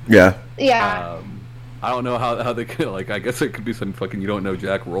mean? Yeah. Yeah. I don't know how they could, like, I guess it could be some fucking You Don't Know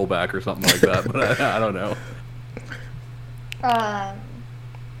Jack rollback or something like that, but I don't know.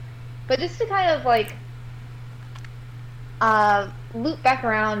 But just to kind of, like, loop back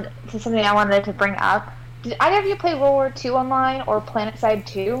around to something I wanted to bring up, did either of you play World War II Online or PlanetSide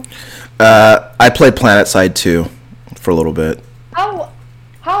 2? I played PlanetSide 2 for a little bit. How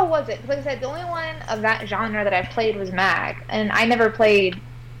was it? Like I said, the only one of that genre that I played was MAG, and I never played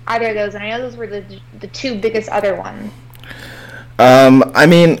either of those, and I know those were the 2 biggest other ones. I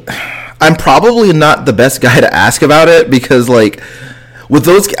mean, I'm probably not the best guy to ask about it, because like with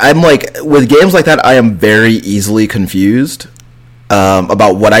games like that, I am very easily confused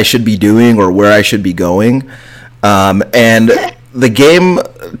about what I should be doing or where I should be going. And the game,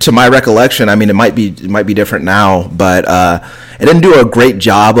 to my recollection, I mean, it might be different now, but it didn't do a great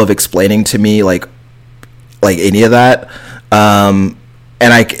job of explaining to me like any of that.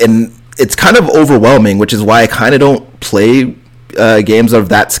 And it's kind of overwhelming, which is why I kind of don't play games of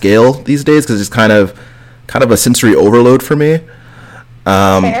that scale these days, because it's kind of a sensory overload for me.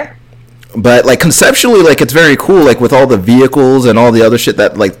 Fair. But like conceptually, like it's very cool, like with all the vehicles and all the other shit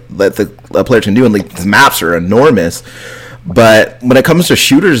that the player can do, and like the maps are enormous. But when it comes to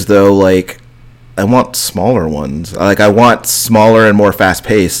shooters, though, like I want smaller ones. Like I want smaller and more fast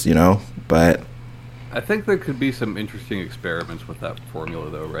paced, you know. But I think there could be some interesting experiments with that formula,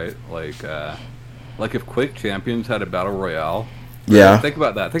 though, right? Like if Quake Champions had a battle royale. Right? Yeah. Think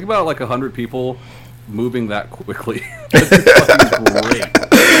about that. Think about like 100 people moving that quickly. That's fucking great.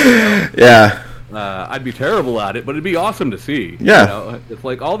 Yeah. I'd be terrible at it, but it'd be awesome to see. Yeah. You know? It's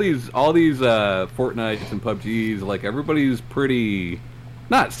like all these Fortnites and PUBGs. Like everybody's pretty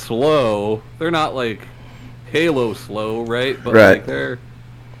not slow. They're not like Halo slow, right? But right. Like they're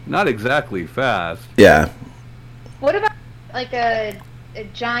not exactly fast. Yeah. What about like a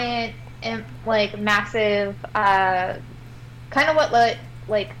giant, like massive, kind of what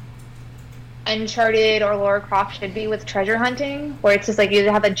like Uncharted or Lara Croft should be with treasure hunting, where it's just like you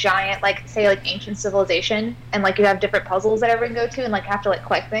have a giant, like say like ancient civilization, and like you have different puzzles that everyone go to, and like have to like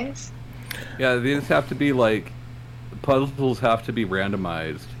collect things. Yeah, they just have to be like puzzles have to be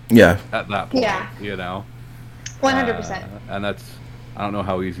randomized. Yeah. At that point, yeah. You know. 100%. And that's, I don't know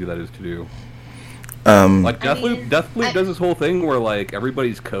how easy that is to do. Like Deathloop does this whole thing where like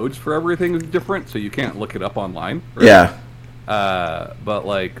everybody's codes for everything is different, so you can't look it up online. Right? Yeah. But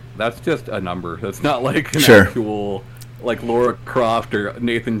like that's just a number. That's not like an sure. actual like Lara Croft or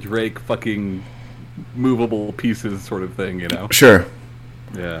Nathan Drake fucking movable pieces sort of thing, you know? Sure.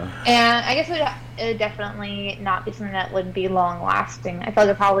 Yeah. And I guess it would definitely not be something that would be long lasting. I feel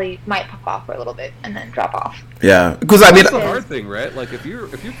like it probably might pop off for a little bit and then drop off. Yeah, because I mean, that's the hard thing, right? Like if you're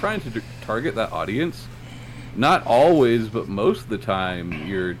trying to target that audience, not always, but most of the time,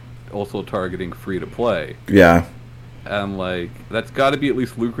 you're also targeting free to play. Yeah. And like that's got to be at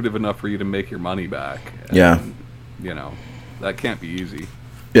least lucrative enough for you to make your money back. And, yeah. You know, that can't be easy.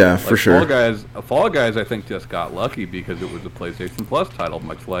 Yeah, like for sure. Fall Guys, I think, just got lucky because it was a PlayStation Plus title,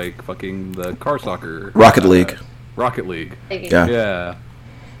 much like fucking the car soccer Rocket League. Rocket League. Yeah. Yeah.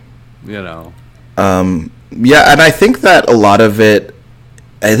 You know. Yeah, and I think that a lot of it,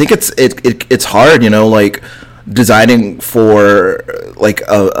 I think it's hard, you know, like designing for like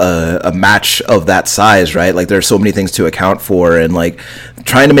a match of that size, right? Like there's so many things to account for, and like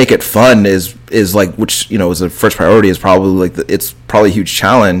trying to make it fun is like, which, you know, is the first priority, is probably like it's probably a huge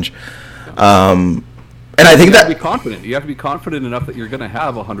challenge. And I think that you have to be confident enough that you're going to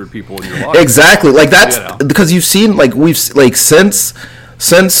have 100 people in your lobby. Exactly, like that's, you know, because you've seen, like we've like since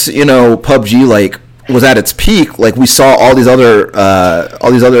you know PUBG like was at its peak, like we saw all these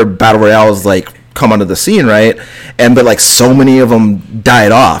other battle royales like come onto the scene, right? But like so many of them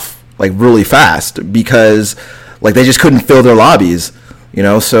died off like really fast because like they just couldn't fill their lobbies, you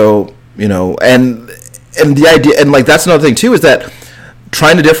know. So, you know, and the idea, and like that's another thing too, is that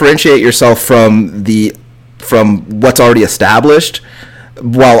trying to differentiate yourself from what's already established,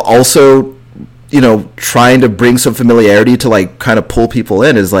 while also, you know, trying to bring some familiarity to like kind of pull people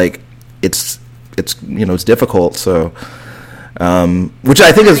in, is like it's you know, it's difficult. So which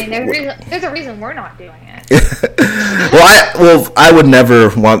I think there's a reason we're not doing it. I would never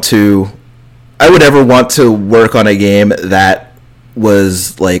want to work on a game that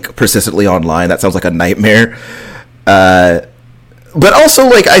was like persistently online. That sounds like a nightmare. But also,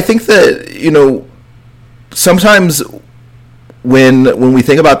 like, I think that, you know, sometimes when we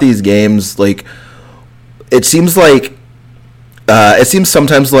think about these games, like it seems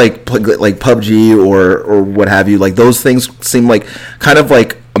sometimes like PUBG or what have you, like those things seem like kind of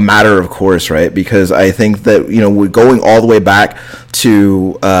like a matter of course, right? Because I think that, you know, we're going all the way back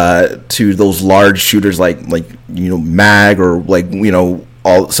to those large shooters like you know, MAG, or like, you know,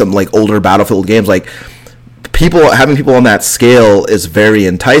 some like older Battlefield games. Like having people on that scale is very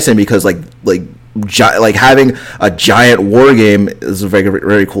enticing, because like having a giant war game is a very,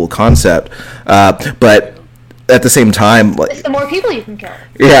 very cool concept. But at the same time, like, it's the more people you can kill.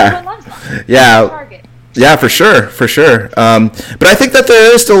 Yeah, for sure. But I think that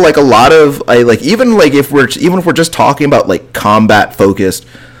there is still like a lot of even if we're just talking about like combat focused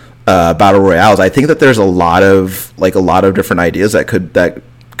battle royales, I think that there's a lot of different ideas that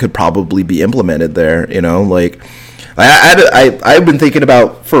could probably be implemented there. You know, like I've been thinking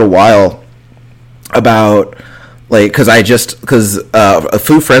about for a while about, like, because a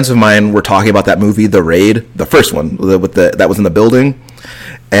few friends of mine were talking about that movie, The Raid, the first one that was in the building,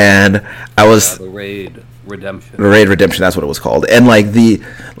 and I was The Raid Redemption. The Raid Redemption, that's what it was called. And I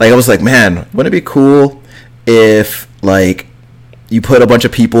was like, man, wouldn't it be cool if like you put a bunch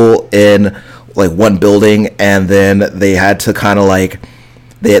of people in like one building, and then they had to kind of like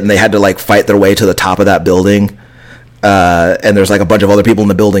they had to like fight their way to the top of that building, and there's like a bunch of other people in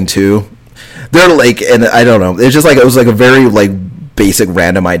the building too. They're like, and I don't know, it's just like, it was like a very like basic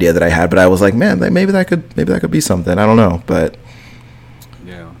random idea that I had, but I was like, man, maybe that could be something. I don't know, but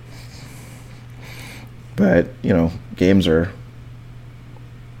yeah. But, you know, games are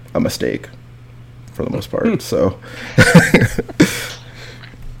a mistake for the most part. So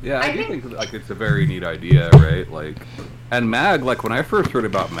yeah, I do think like it's a very neat idea, right? Like, and MAG, like when I first heard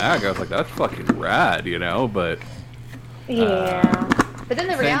about MAG, I was like, that's fucking rad, you know. But yeah, but then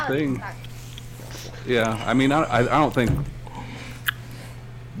the reality. Yeah, I mean, I don't think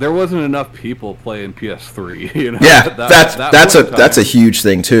there wasn't enough people playing PS3. You know? Yeah, that's a huge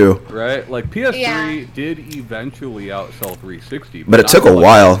thing too. Right, like PS3 did eventually outsell 360, but it took a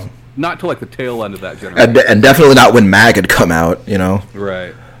while. Not to like the tail end of that generation, and definitely not when MAG had come out. You know,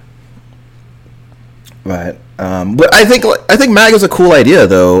 right. But I think MAG is a cool idea,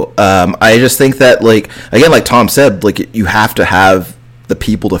 though. I just think that, like, again, like Tom said, like you have to have the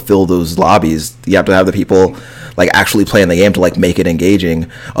people to fill those lobbies. You have to have the people like actually playing the game to like make it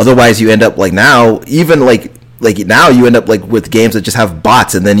engaging. Otherwise, you end up like now, even like now you end up like with games that just have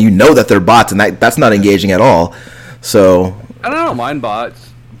bots, and then you know that they're bots, and that's not engaging at all. So I don't mind bots,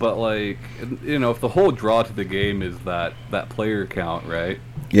 but like, you know, if the whole draw to the game is that player count, right?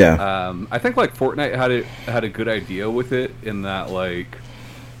 Yeah. I think like Fortnite had a good idea with it, in that like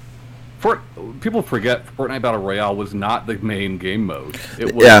people forget Fortnite Battle Royale was not the main game mode.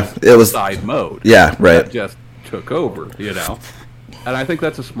 It was side mode. Yeah, right. That just took over, you know. And I think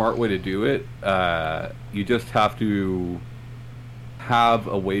that's a smart way to do it. You just have to have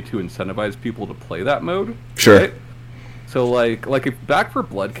a way to incentivize people to play that mode. Sure. Right? So like if Back 4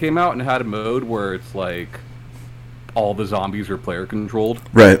 Blood came out and had a mode where it's like all the zombies are player controlled.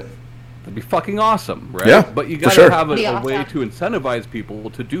 Right. That'd be fucking awesome, right? Yeah, but you gotta have a way to incentivize people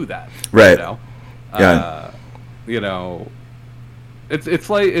to do that. Right. You know? Yeah. You know, it's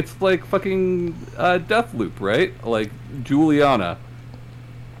like fucking Deathloop, right? Like Juliana.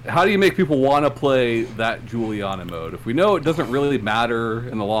 How do you make people want to play that Juliana mode? If we know it doesn't really matter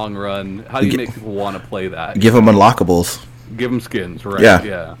in the long run, how do you make people want to play that? Give them unlockables. Give them skins, right?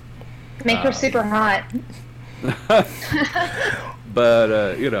 Yeah. Make her super hot.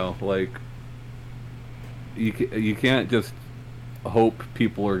 But you know, like you can't just hope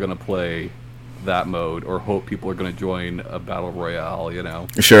people are gonna play that mode or hope people are gonna join a battle royale. You know.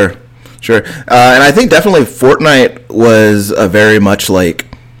 Sure. And I think definitely Fortnite was a very much like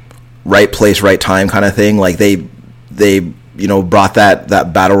right place, right time kind of thing. Like they brought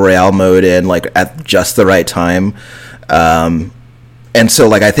that battle royale mode in like at just the right time. And so,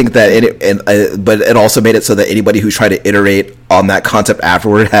 like, I think that but it also made it so that anybody who tried to iterate on that concept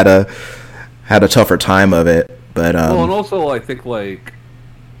afterward had a tougher time of it. But well, and also I think like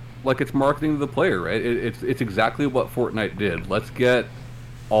it's marketing to the player, right? It's exactly what Fortnite did. Let's get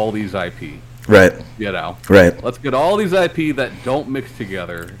all these IP, right? You know, right. Let's get all these IP that don't mix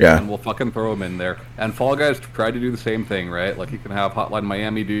together, and we'll fucking throw them in there. And Fall Guys tried to do the same thing, right? Like you can have Hotline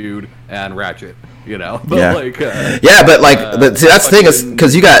Miami dude and Ratchet. You know, but but see, that's the thing is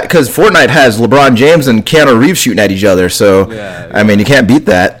because Fortnite has LeBron James and Keanu Reeves shooting at each other, so I mean you can't beat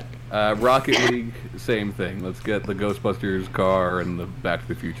that. Rocket League, same thing. Let's get the Ghostbusters car and the Back to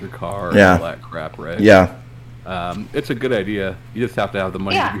the Future car and all that crap, right? Yeah. It's a good idea. You just have to have the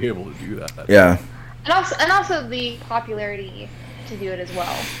money to be able to do that. Yeah. And also the popularity to do it as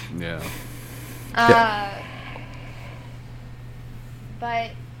well. Yeah.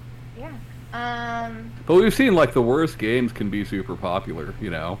 But yeah. But we've seen like the worst games can be super popular.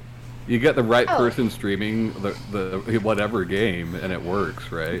 You know, you get the right person streaming the whatever game and it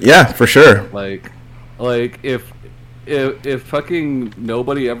works, right? Yeah, for sure. Like if fucking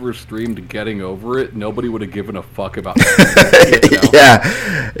nobody ever streamed Getting Over It, nobody would have given a fuck about that. You know?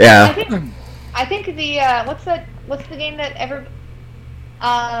 Yeah. I think the what's the game that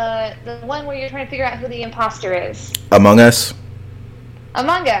the one where you're trying to figure out who the imposter is? Among Us.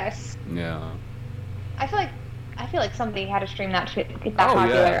 Yeah. I feel like somebody had to stream that to get that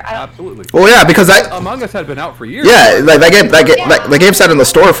popular. Yeah, absolutely. Well, yeah, because Among Us had been out for years. Yeah, like that game sat in the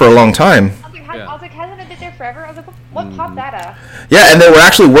store for a long time. I was like, hasn't it been there forever? I was like, what popped that up? Yeah, and they were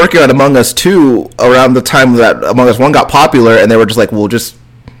actually working on Among Us 2 around the time that Among Us 1 got popular, and they were just like, we'll just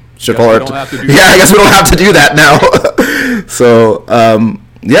call it. I guess we don't have to do that now. So,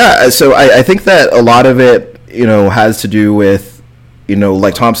 so I think that a lot of it, has to do with,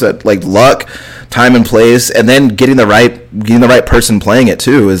 like Tom said, like luck, time and place, and then getting the right person playing it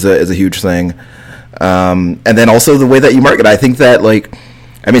too is a huge thing. And then also the way that you market. I think that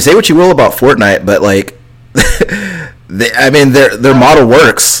say what you will about Fortnite, but their model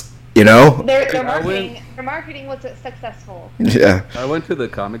works. Their marketing was successful. Yeah. I went to the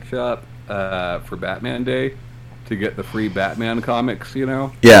comic shop for Batman Day to get the free Batman comics.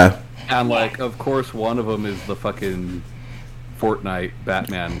 Yeah. And of course, one of them is the fucking Fortnite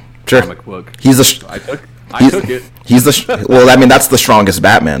Batman comic book. I took it. He's that's the strongest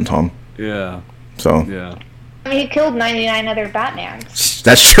Batman, Tom. Yeah. So. Yeah. I mean, he killed 99 other Batmans.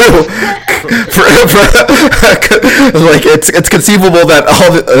 That's true. It's conceivable that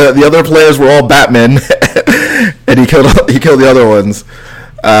all the other players were all Batmen, and he killed the other ones.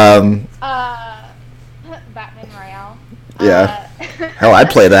 Batman Royale. Yeah. Hell, I'd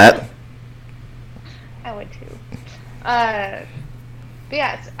play that. I would too. But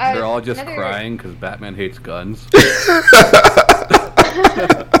yeah, they're all just crying because Batman hates guns.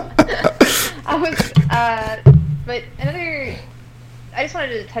 But I just wanted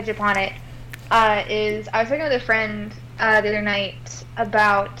to touch upon it, is I was talking with a friend the other night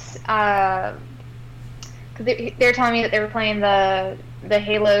about, cause they were telling me that they were playing the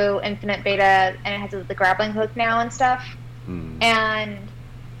Halo Infinite beta, and it has the grappling hook now and stuff, and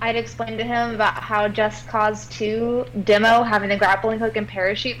I'd explained to him about how Just Cause 2 demo having the grappling hook and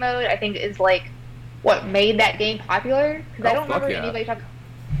parachute mode, I think is what made that game popular, because I don't remember anybody talking.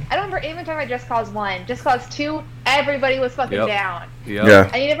 I don't remember even talking about Just Cause 1. Just Cause 2, everybody was fucking down. Yep. Yeah.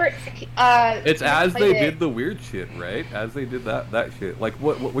 And you never. It's as they did the weird shit, right? As they did that shit. Like,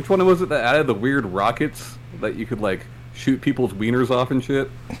 which one was it that added the weird rockets that you could, like, shoot people's wieners off and shit?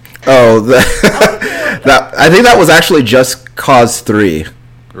 Oh, that I think that was actually Just Cause 3.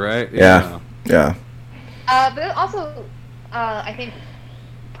 Right? Yeah. But also, I think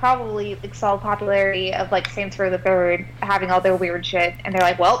probably like saw the popularity of like Saints Row the Third having all their weird shit, and they're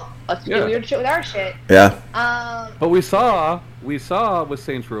like, well, let's do weird shit with our shit. Yeah. But we saw with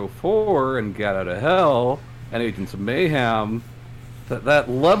Saints Row 4 and Get Out of Hell and Agents of Mayhem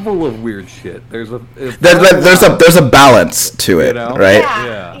that level of weird shit. There's a balance to it, right?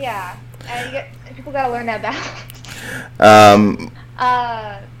 Yeah. And people gotta learn that balance.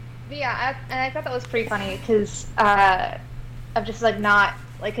 Yeah, and I thought that was pretty funny because of just like not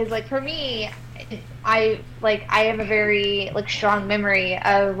like because like for me, I have a very like strong memory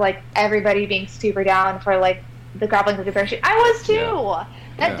of like everybody being super down for like the grappling hook and parachute. I was too. Yeah.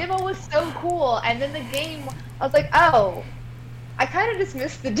 That demo was so cool, and then the game, I was like, oh, I kind of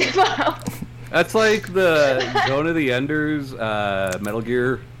dismissed the demo. That's like the Zone of the Enders Metal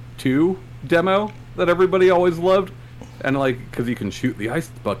Gear 2 demo that everybody always loved. And, like, because you can shoot the ice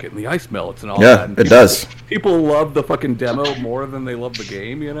bucket and the ice melts and all that. Yeah, it does. People love the fucking demo more than they love the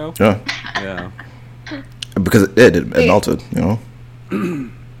game, you know? Yeah. Because it melted, you know?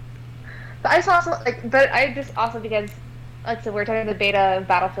 But I just also, because, like, so we're talking about the beta of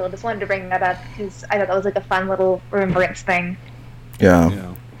Battlefield, just wanted to bring that up because I thought that was, like, a fun little remembrance thing.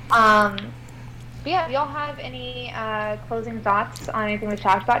 Yeah. But yeah, do y'all have any closing thoughts on anything we've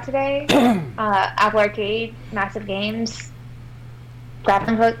talked about today? Apple Arcade, massive games,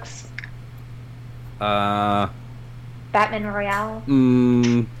 grappling hooks, Batman Royale.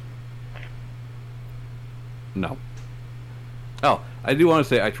 No. Oh, I do want to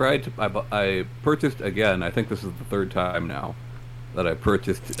say I purchased again. I think this is the third time now that I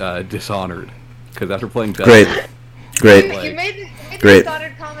purchased Dishonored because after playing Great. You made the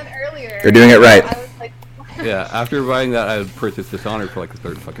Dishonored comment earlier. You're doing it right. I was like, yeah, after buying that, I purchased Dishonored for like the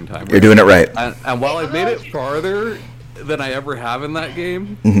third fucking time. You're doing it right. And while I've made it farther than I ever have in that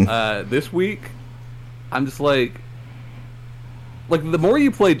game, this week, I'm just like the more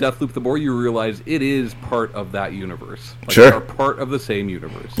you play Deathloop, the more you realize it is part of that universe. Like, sure. They are part of the same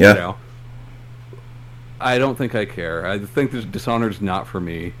universe. Yeah. You know? I don't think I care. I think this Dishonored's not for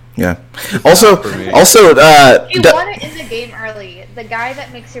me. Yeah. if you want it in the game early, the guy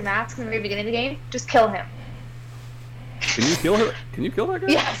that makes your mask in the very beginning of the game, just kill him. Can you kill her? Can you kill that guy?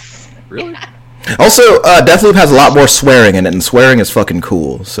 Yes. Really? Also, Deathloop has a lot more swearing in it, and swearing is fucking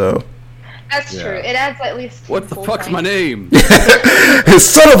cool. So. That's true. It adds at least. What the fuck's my name?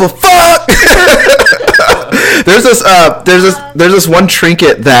 Son of a fuck! There's this one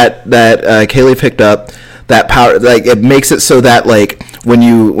trinket that Kaylee picked up. That power, like, it makes it so that like when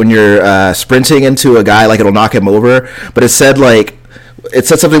you're sprinting into a guy, like, it'll knock him over. But it said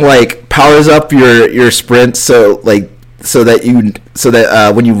something like powers up your sprint, so that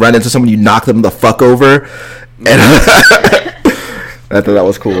when you run into someone, you knock them the fuck over. And I thought that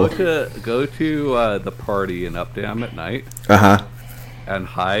was cool. Go to the party in Updam at night. And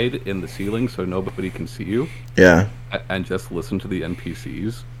hide in the ceiling so nobody can see you. Yeah. And just listen to the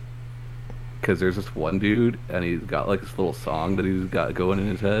NPCs. Because there's this one dude, and he's got like this little song that he's got going in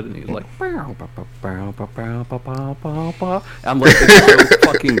his head, and he's like, I'm like, it's so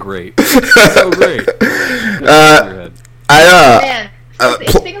fucking great. It's so great.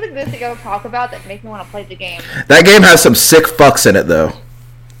 It's things like this that you talk about that make me want to play the game. That game has some sick fucks in it, though.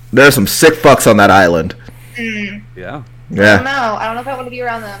 There are some sick fucks on that island. Yeah. I don't know if I want to be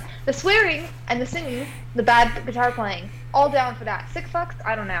around them. The swearing and the singing, the bad guitar playing, all down for that. Sick fucks?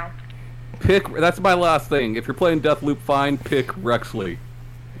 I don't know. That's my last thing. If you're playing Deathloop, fine, pick Rexley.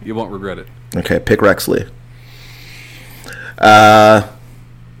 You won't regret it. Okay, pick Rexley. But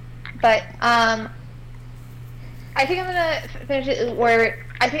I think I'm gonna finish it where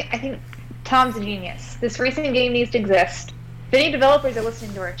I think Tom's a genius. This racing game needs to exist. If any developers are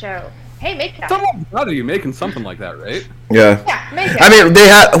listening to our show, hey, make that. Someone's proud of you making something like that, right? Yeah. Yeah, make it. I mean, they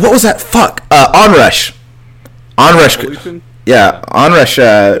had, what was that? Fuck. Onrush. Yeah, Onrush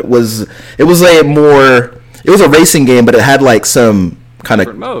was a racing game, but it had like some kind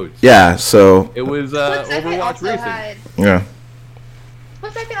of modes. Yeah, so it was Overwatch racing. Yeah.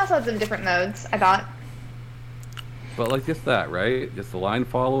 Split Second also had some different modes, I thought. But like just that, right? Just the line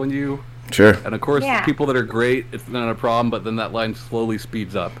following you. Sure. And of course, the people that are great, it's not a problem. But then that line slowly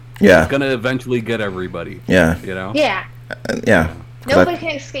speeds up. Yeah. It's gonna eventually get everybody. Yeah. You know. Yeah. Yeah. Nobody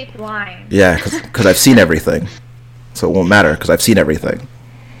can escape the line. Yeah, because I've seen everything. So it won't matter because I've seen everything.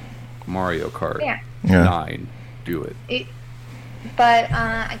 Mario Kart 9. Do it. But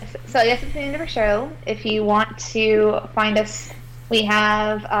I guess it's the end of our show. If you want to find us, we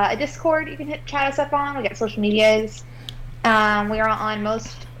have a Discord you can chat us up on. We got social medias. We are on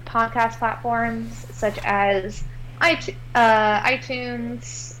most podcast platforms such as iTunes,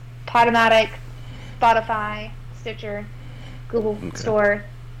 Podomatic, Spotify, Stitcher, Google Store.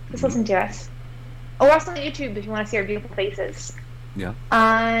 Just listen to us. Oh, we're also on YouTube if you want to see our beautiful faces. Yeah.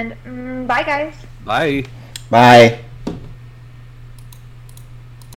 And bye, guys. Bye. Bye.